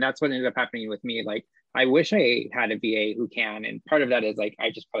 Right. And that's what ended up happening with me. Like, I wish I had a VA who can, and part of that is like,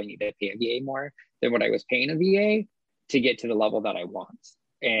 I just probably need to pay a VA more than what I was paying a VA to get to the level that I want.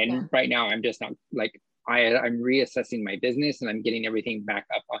 And right now I'm just not like, I'm reassessing my business and I'm getting everything back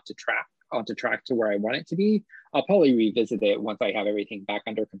up onto track to where I want it to be. I'll probably revisit it once I have everything back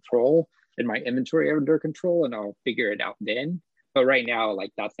under control and my inventory under control, and I'll figure it out then. But right now,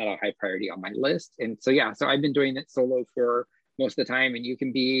 like, that's not a high priority on my list. And so, so I've been doing it solo for most of the time, and you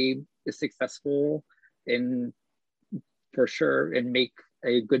can be successful for sure and make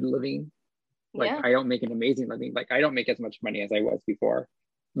a good living. Like, I don't make an amazing living. Like, I don't make as much money as I was before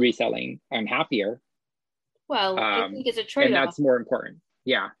reselling. I'm happier. Well, I think it's a trade-off. And that's more important.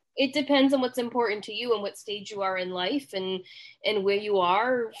 Yeah. It depends on what's important to you and what stage you are in life and where you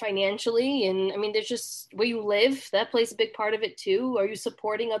are financially. And I mean, there's just where you live, that plays a big part of it too. Are you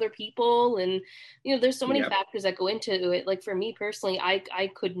supporting other people? And, you know, there's so many factors that go into it. Like for me personally, I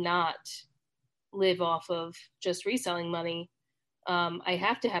could not live off of just reselling money. I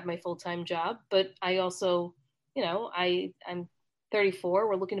have to have my full-time job, but I also, you know, I'm 34,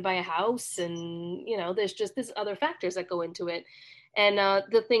 we're looking to buy a house, and, you know, there's other factors that go into it. And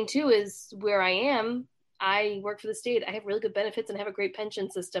the thing too is where I am, I work for the state. I have really good benefits and I have a great pension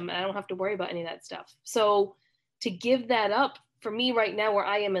system, and I don't have to worry about any of that stuff. So to give that up for me right now where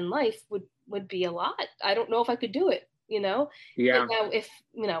I am in life would be a lot. I don't know if I could do it, you know? Yeah. Now, if,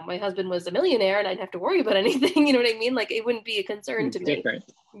 you know, my husband was a millionaire and I'd have to worry about anything, you know what I mean? Like, it wouldn't be a concern to me.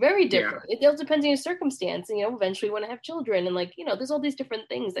 Very different. It all depends on your circumstance. And, you know, eventually you want to have children, and, like, you know, there's all these different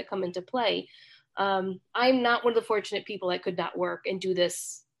things that come into play. I'm not one of the fortunate people that could not work and do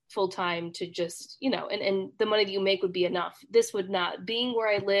this full time to just, you know, and the money that you make would be enough. This would not, being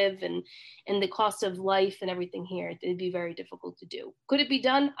where I live and the cost of life and everything here, it'd be very difficult to do. Could it be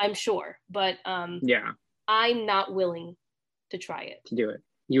done? I'm sure. But I'm not willing to try it. To do it.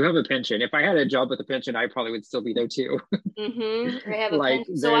 You have a pension. If I had a job with a pension, I probably would still be there too. I have a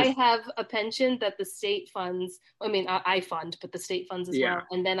pension. So I have a pension that the state funds. I mean, I fund, but the state funds as well.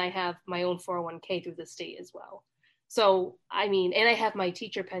 And then I have my own 401k through the state as well. So, I mean, and I have my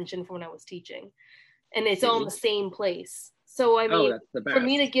teacher pension from when I was teaching, and it's all in the same place. So, I mean, that's the best. for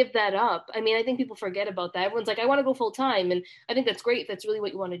me to give that up, I mean, I think people forget about that. Everyone's like, I want to go full time. And I think that's great. If that's really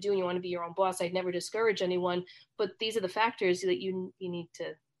what you want to do and you want to be your own boss, I'd never discourage anyone. But these are the factors that you need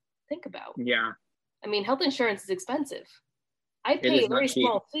to think about. Yeah. I mean, health insurance is expensive. I It pay is a very not cheap.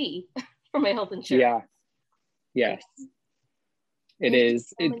 small fee for my health insurance. Yeah. Yes. It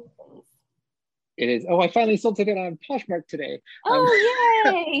is. It is. Oh, I finally sold something on Poshmark today. Oh,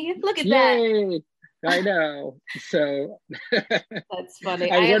 yay! Look at that. I know. So that's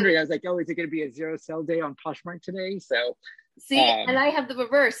funny. I was wondering, I was like, oh, is it going to be a zero sale day on Poshmark today? So see, and I have the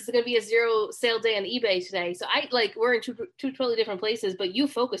reverse. It's going to be a zero sale day on eBay today. So we're in two totally different places, but you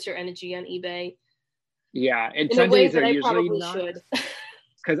focus your energy on eBay. Yeah, and in Sundays a way that are I usually probably not, should.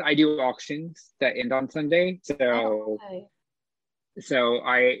 because I do auctions that end on Sunday. So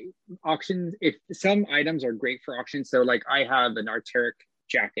auctions, if some items are great for auction. So like I have an Arc'teryx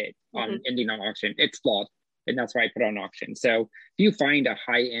jacket on ending on auction. It's flawed, and that's why I put it on auction. So if you find a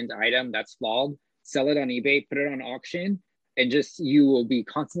high-end item that's flawed, sell it on eBay, put it on auction, and you will be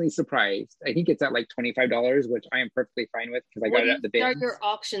constantly surprised. I think it's at like $25, which I am perfectly fine with because I got it at the bins. What do you start your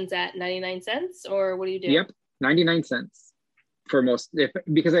auctions at? 99 cents, or what do you do? Yep, 99 cents for most.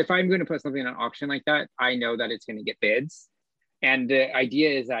 Because if I'm going to put something on auction like that, I know that it's going to get bids. And the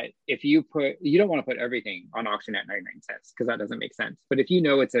idea is that if you don't want to put everything on auction at 99 cents because that doesn't make sense. But if you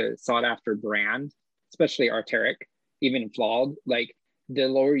know it's a sought after brand, especially Arc'teryx, even flawed, like the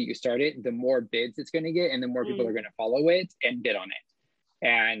lower you start it, the more bids it's going to get and the more people are going to follow it and bid on it.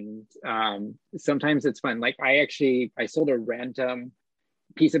 And sometimes it's fun. Like I sold a random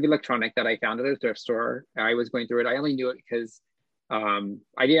piece of electronic that I found at a thrift store. I was going through it. I only knew it because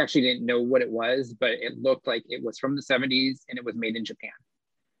I didn't know what it was, but it looked like it was from the 70s and it was made in Japan.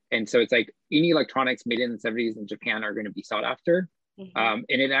 And so it's like any electronics made in the 70s in Japan are going to be sought after. And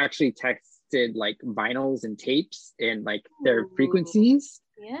it actually tested like vinyls and tapes and like their frequencies.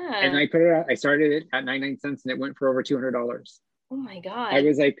 Yeah. And I started it at 99 cents and it went for over $200. Oh my God. I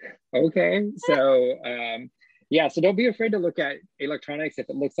was like, okay. So, so don't be afraid to look at electronics. If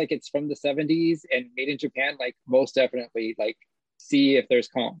it looks like it's from the 70s and made in Japan, like most definitely like see if there's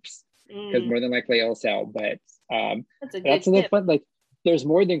comps because more than likely it'll sell. But that's a little fun. Like there's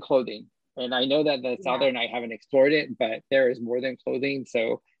more than clothing. And I know that that's out there and I haven't explored it, but there is more than clothing.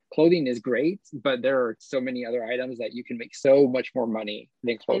 So clothing is great, but there are so many other items that you can make so much more money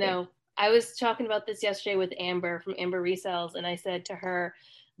than clothing. You know, I was talking about this yesterday with Amber from Amber Resells, and I said to her,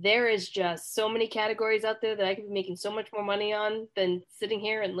 there is just so many categories out there that I could be making so much more money on than sitting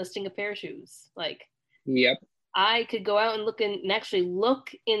here and listing a pair of shoes. Like, yep. I could go out and look in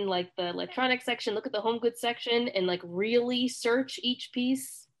like the electronics section, look at the home goods section, and like really search each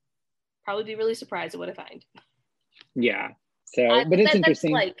piece. Probably be really surprised at what I find. Yeah. So, but it's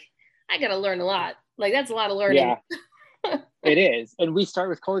interesting. That's like, I got to learn a lot. Like that's a lot of learning. Yeah, it is. And we start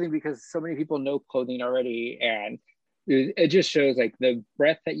with clothing because so many people know clothing already. And it just shows like the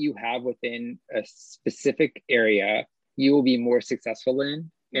breadth that you have within a specific area, you will be more successful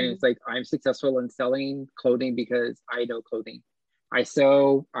in. And it's like, I'm successful in selling clothing because I know clothing. I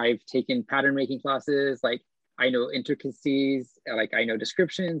sew, I've taken pattern making classes, like I know intricacies, like I know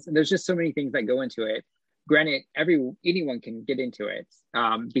descriptions. And there's just so many things that go into it. Granted, anyone can get into it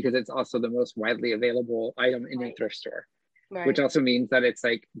because it's also the most widely available item in a thrift store, which also means that it's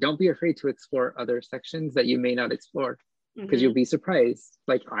like, don't be afraid to explore other sections that you may not explore because you'll be surprised.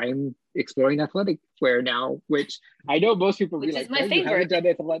 Like I'm exploring athletic wear now, which I know most people will be like, my you haven't done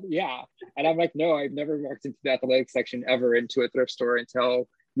athletic. Yeah. And I'm like, no, I've never walked into the athletic section ever into a thrift store until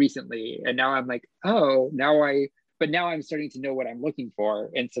recently. And now I'm like, now I'm starting to know what I'm looking for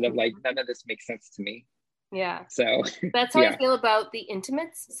instead of like, none of this makes sense to me. Yeah. So that's how I feel about the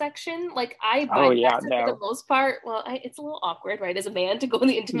intimates section. Like I buy for the most part. Well, it's a little awkward, right? As a man to go in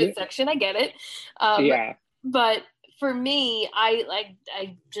the intimate section. I get it. But for me,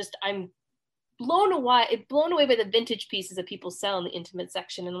 I'm blown away by the vintage pieces that people sell in the intimate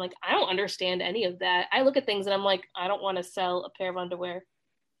section. And I'm like, I don't understand any of that. I look at things and I'm like, I don't want to sell a pair of underwear.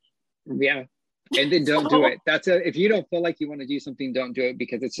 Yeah. And then don't do it. If you don't feel like you want to do something, don't do it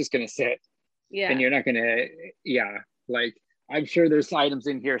because it's just going to sit. Yeah. And you're not going to, like I'm sure there's items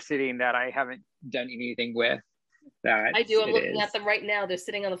in here sitting that I haven't done anything with. That I do. I'm looking at them right now. They're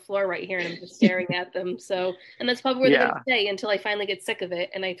sitting on the floor right here and I'm just staring at them. So, and that's probably where they're going to stay until I finally get sick of it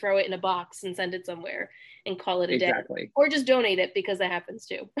and I throw it in a box and send it somewhere and call it a day. Or just donate it because that happens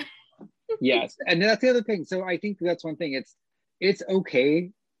too. Yes. And that's the other thing. So I think that's one thing. It's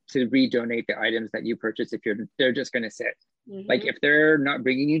okay to redonate the items that you purchase if they're just going to sit. Like if they're not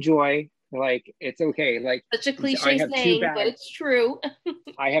bringing you joy, Like, it's okay. Like, such a I cliche have two saying, but bags. it's true.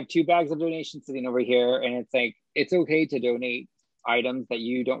 I have 2 bags of donations sitting over here, and it's like, it's okay to donate items that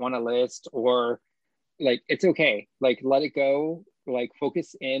you don't want to list, or like, it's okay. Like, let it go. Like,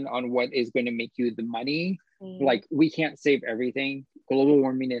 focus in on what is going to make you the money. Like, we can't save everything. Global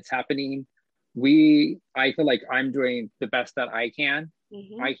warming is happening. I feel like I'm doing the best that I can.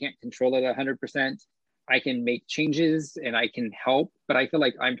 I can't control it 100%. I can make changes and I can help, but I feel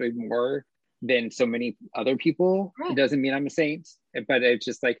like I'm doing more than so many other people. Right. It doesn't mean I'm a saint, but it's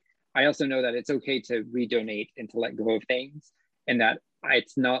just like, I also know that it's okay to redonate and to let go of things, and that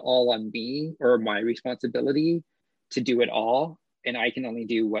it's not all on me or my responsibility to do it all. And I can only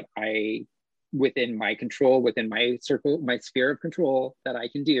do what within my control, within my circle, my sphere of control, that I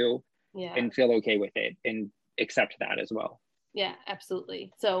can do, and feel okay with it and accept that as well. Yeah,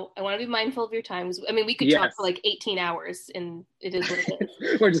 absolutely. So I want to be mindful of your times. I mean, we could talk for like 18 hours, and it is what it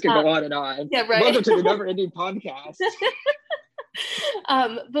is. We're just gonna go on and on. Yeah, right. Welcome to the Never Ending Podcast.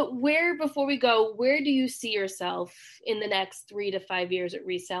 But before we go, where do you see yourself in the next 3 to 5 years at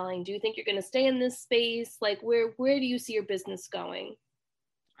reselling? Do you think you're going to stay in this space? Like, where do you see your business going?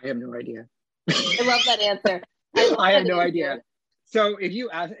 I have no idea. I love that answer. I have no idea. So if you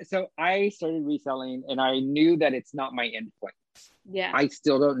ask, so I started reselling, and I knew that it's not my end point. Yeah. I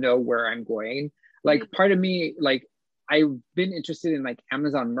still don't know where I'm going. Like, part of me, like, I've been interested in like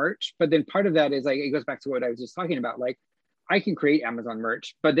Amazon merch, but then part of that is like, it goes back to what I was just talking about. Like, I can create Amazon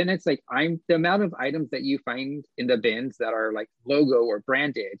merch, but then it's like, the amount of items that you find in the bins that are like logo or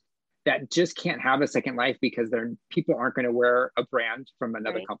branded that just can't have a second life because people aren't going to wear a brand from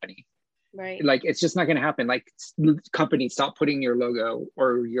another company. Right. Like, it's just not going to happen. Like, companies, stop putting your logo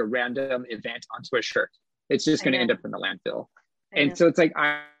or your random event onto a shirt. It's just going to end up in the landfill. And so it's like,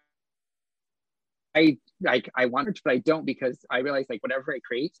 I want it, but I don't, because I realize like whatever I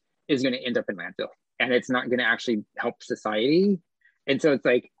create is going to end up in landfill, and it's not going to actually help society. And so it's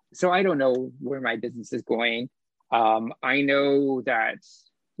like, so I don't know where my business is going. I know that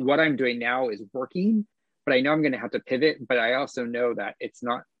what I'm doing now is working, but I know I'm going to have to pivot, but I also know that it's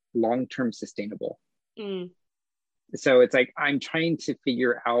not long-term sustainable. So it's like, I'm trying to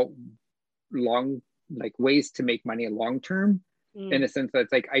figure out ways to make money long-term, in a sense that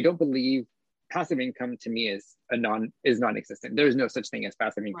it's like, I don't believe passive income to me is non-existent. There's no such thing as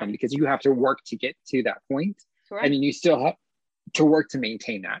passive income, because you have to work to get to that point. Correct. And then you still have to work to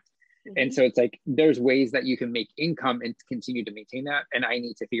maintain that. And so it's like, there's ways that you can make income and continue to maintain that. And I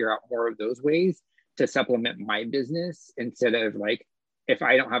need to figure out more of those ways to supplement my business, instead of like, if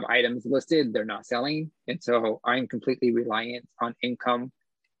I don't have items listed, they're not selling. And so I'm completely reliant on income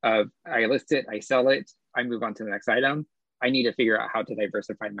of, I list it, I sell it, I move on to the next item. I need to figure out how to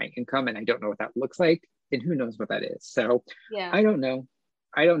diversify my income, and I don't know what that looks like, and who knows what that is. So I don't know.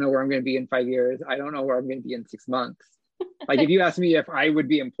 I don't know where I'm going to be in 5 years. I don't know where I'm going to be in 6 months. Like, if you asked me if I would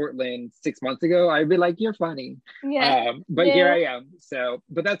be in Portland 6 months ago, I'd be like, you're funny. But here I am. So,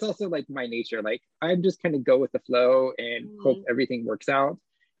 but that's also like my nature. Like, I'm just kind of go with the flow and hope everything works out.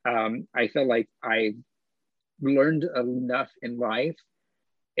 I feel like I learned enough in life,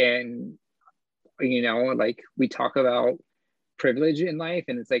 and, you know, like, we talk about privilege in life,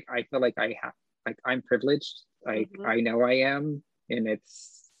 and it's like, I feel like I'm privileged. Like, I know I am, and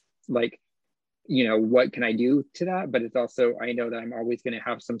it's like, you know, what can I do to that? But it's also, I know that I'm always going to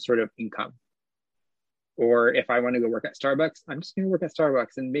have some sort of income. Or if I want to go work at Starbucks, I'm just going to work at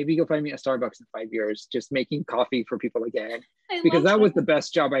Starbucks, and maybe you'll find me at Starbucks in 5 years, just making coffee for people again, because that was the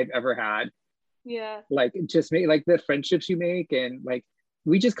best job I've ever had. Yeah. Like, just make, like, the friendships you make, and like,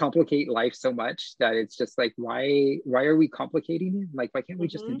 we just complicate life so much that it's just like, why are we complicating it? Like, why can't we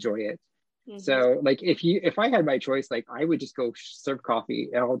just enjoy it? So like, if I had my choice, like, I would just go serve coffee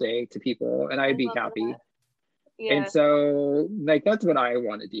all day to people, and I'd be happy. And so like, that's what I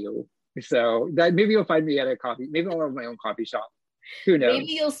want to do. So that maybe you'll find me at a coffee, maybe I'll have my own coffee shop. Who knows?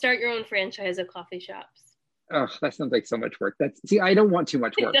 Maybe you'll start your own franchise of coffee shops. Oh, that sounds like so much work. I don't want too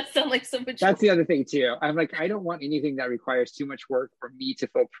much work. That sounds like so much work. That's the other thing too. I'm like, I don't want anything that requires too much work for me to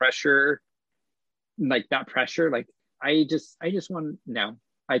feel pressure, like that pressure. Like, I just want, no,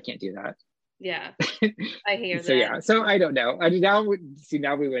 I can't do that. Yeah, I hear that. So yeah, so I don't know. Now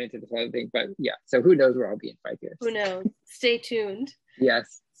we went into this other thing, but yeah. So who knows where I'll be in 5 years? Who knows? Stay tuned.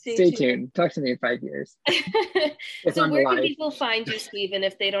 Yes. Stay tuned. Talk to me in 5 years. So where can people find you, Stephen,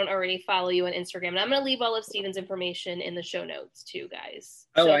 if they don't already follow you on Instagram? And I'm going to leave all of Stephen's information in the show notes too, guys.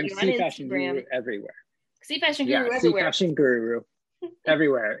 Oh, so I'm C Fashion Guru everywhere. C Fashion Guru everywhere. C Fashion Guru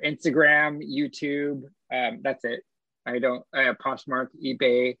everywhere. Instagram, YouTube. That's it. I have Poshmark,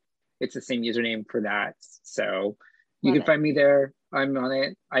 eBay. It's the same username for that. So you can find me there. I'm on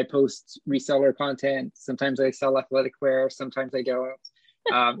it. I post reseller content. Sometimes I sell athletic wear. Sometimes I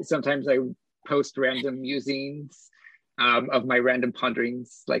don't. Sometimes I post random musings of my random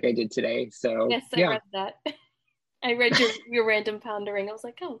ponderings like I did today. So yes, I read that. I read your random pondering. I was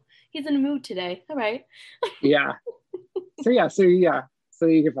like, oh, he's in a mood today. All right. Yeah. So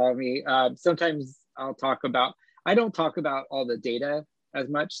you can follow me. Sometimes I don't talk about all the data as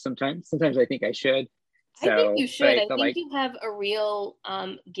much. Sometimes I think I should. So, I think you should. I think like, you have a real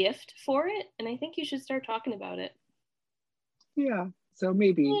gift for it, and I think you should start talking about it. Yeah. So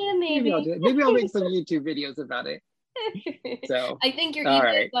maybe I'll do it. Maybe I'll make some YouTube videos about it. So I think your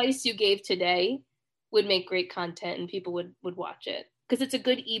advice you gave today would make great content, and people would watch it because it's a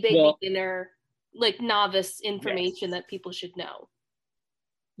good eBay beginner, like novice information that people should know.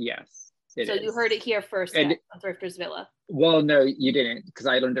 Yes. So you heard it here first on Thrifters Villa. Well, no, you didn't, because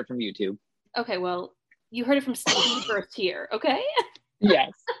I learned it from YouTube. Okay, well, you heard it from Steve first here, okay?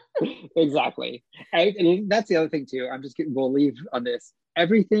 Yes, exactly. And that's the other thing too. We'll leave on this.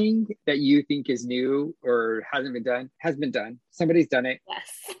 Everything that you think is new or hasn't been done has been done. Somebody's done it.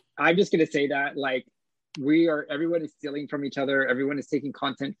 Yes. I'm just going to say that, like, everyone is stealing from each other. Everyone is taking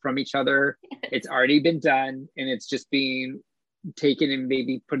content from each other. It's already been done, and it's just being taken and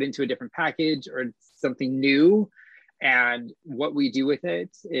maybe put into a different package or something new. And what we do with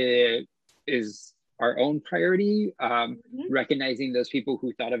it is our own priority. Recognizing those people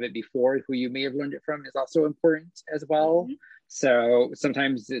who thought of it before, who you may have learned it from, is also important as well. So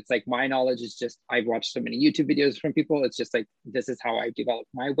sometimes it's like my knowledge is just, I've watched so many YouTube videos from people. It's just like, this is how I develop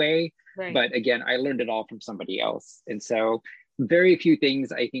my way. Right. But again, I learned it all from somebody else. And so very few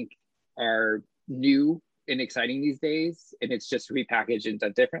things I think are new and exciting these days. And it's just repackaged and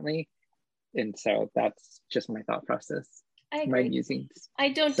done differently. And so that's just my thought process. I agree. My musings. I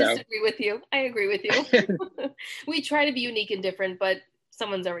don't disagree with you. I agree with you. We try to be unique and different, but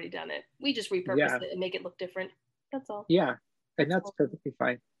someone's already done it. We just repurpose it and make it look different. That's all. Yeah. And that's perfectly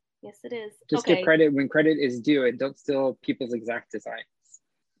fine. Yes, it is. Just give credit when credit is due, and don't steal people's exact designs.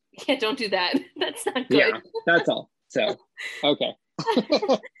 Yeah, don't do that. That's not good. Yeah, that's all. So, okay.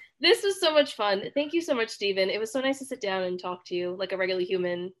 This was so much fun. Thank you so much, Stephen. It was so nice to sit down and talk to you like a regular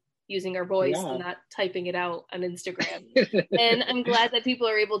human, using our voice and not typing it out on Instagram. And I'm glad that people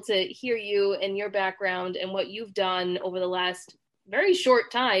are able to hear you and your background and what you've done over the last very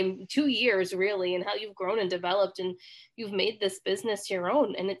short time, 2 years really, and how you've grown and developed, and you've made this business your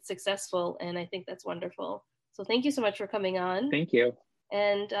own, and it's successful. And I think that's wonderful. So thank you so much for coming on. Thank you.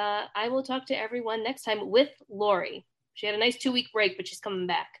 And I will talk to everyone next time with Lori. She had a nice 2-week break, but she's coming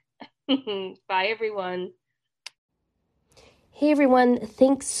back. Bye, everyone. Hey everyone,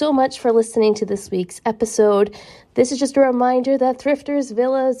 thanks so much for listening to this week's episode. This is just a reminder that Thrifters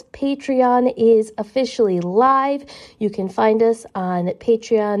Villa's Patreon is officially live. You can find us on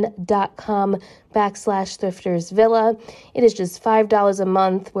patreon.com/thriftersvilla. It is just $5 a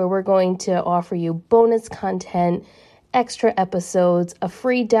month where we're going to offer you bonus content, extra episodes, a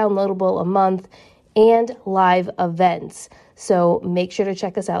free downloadable a month, and live events. So make sure to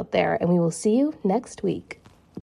check us out there, and we will see you next week.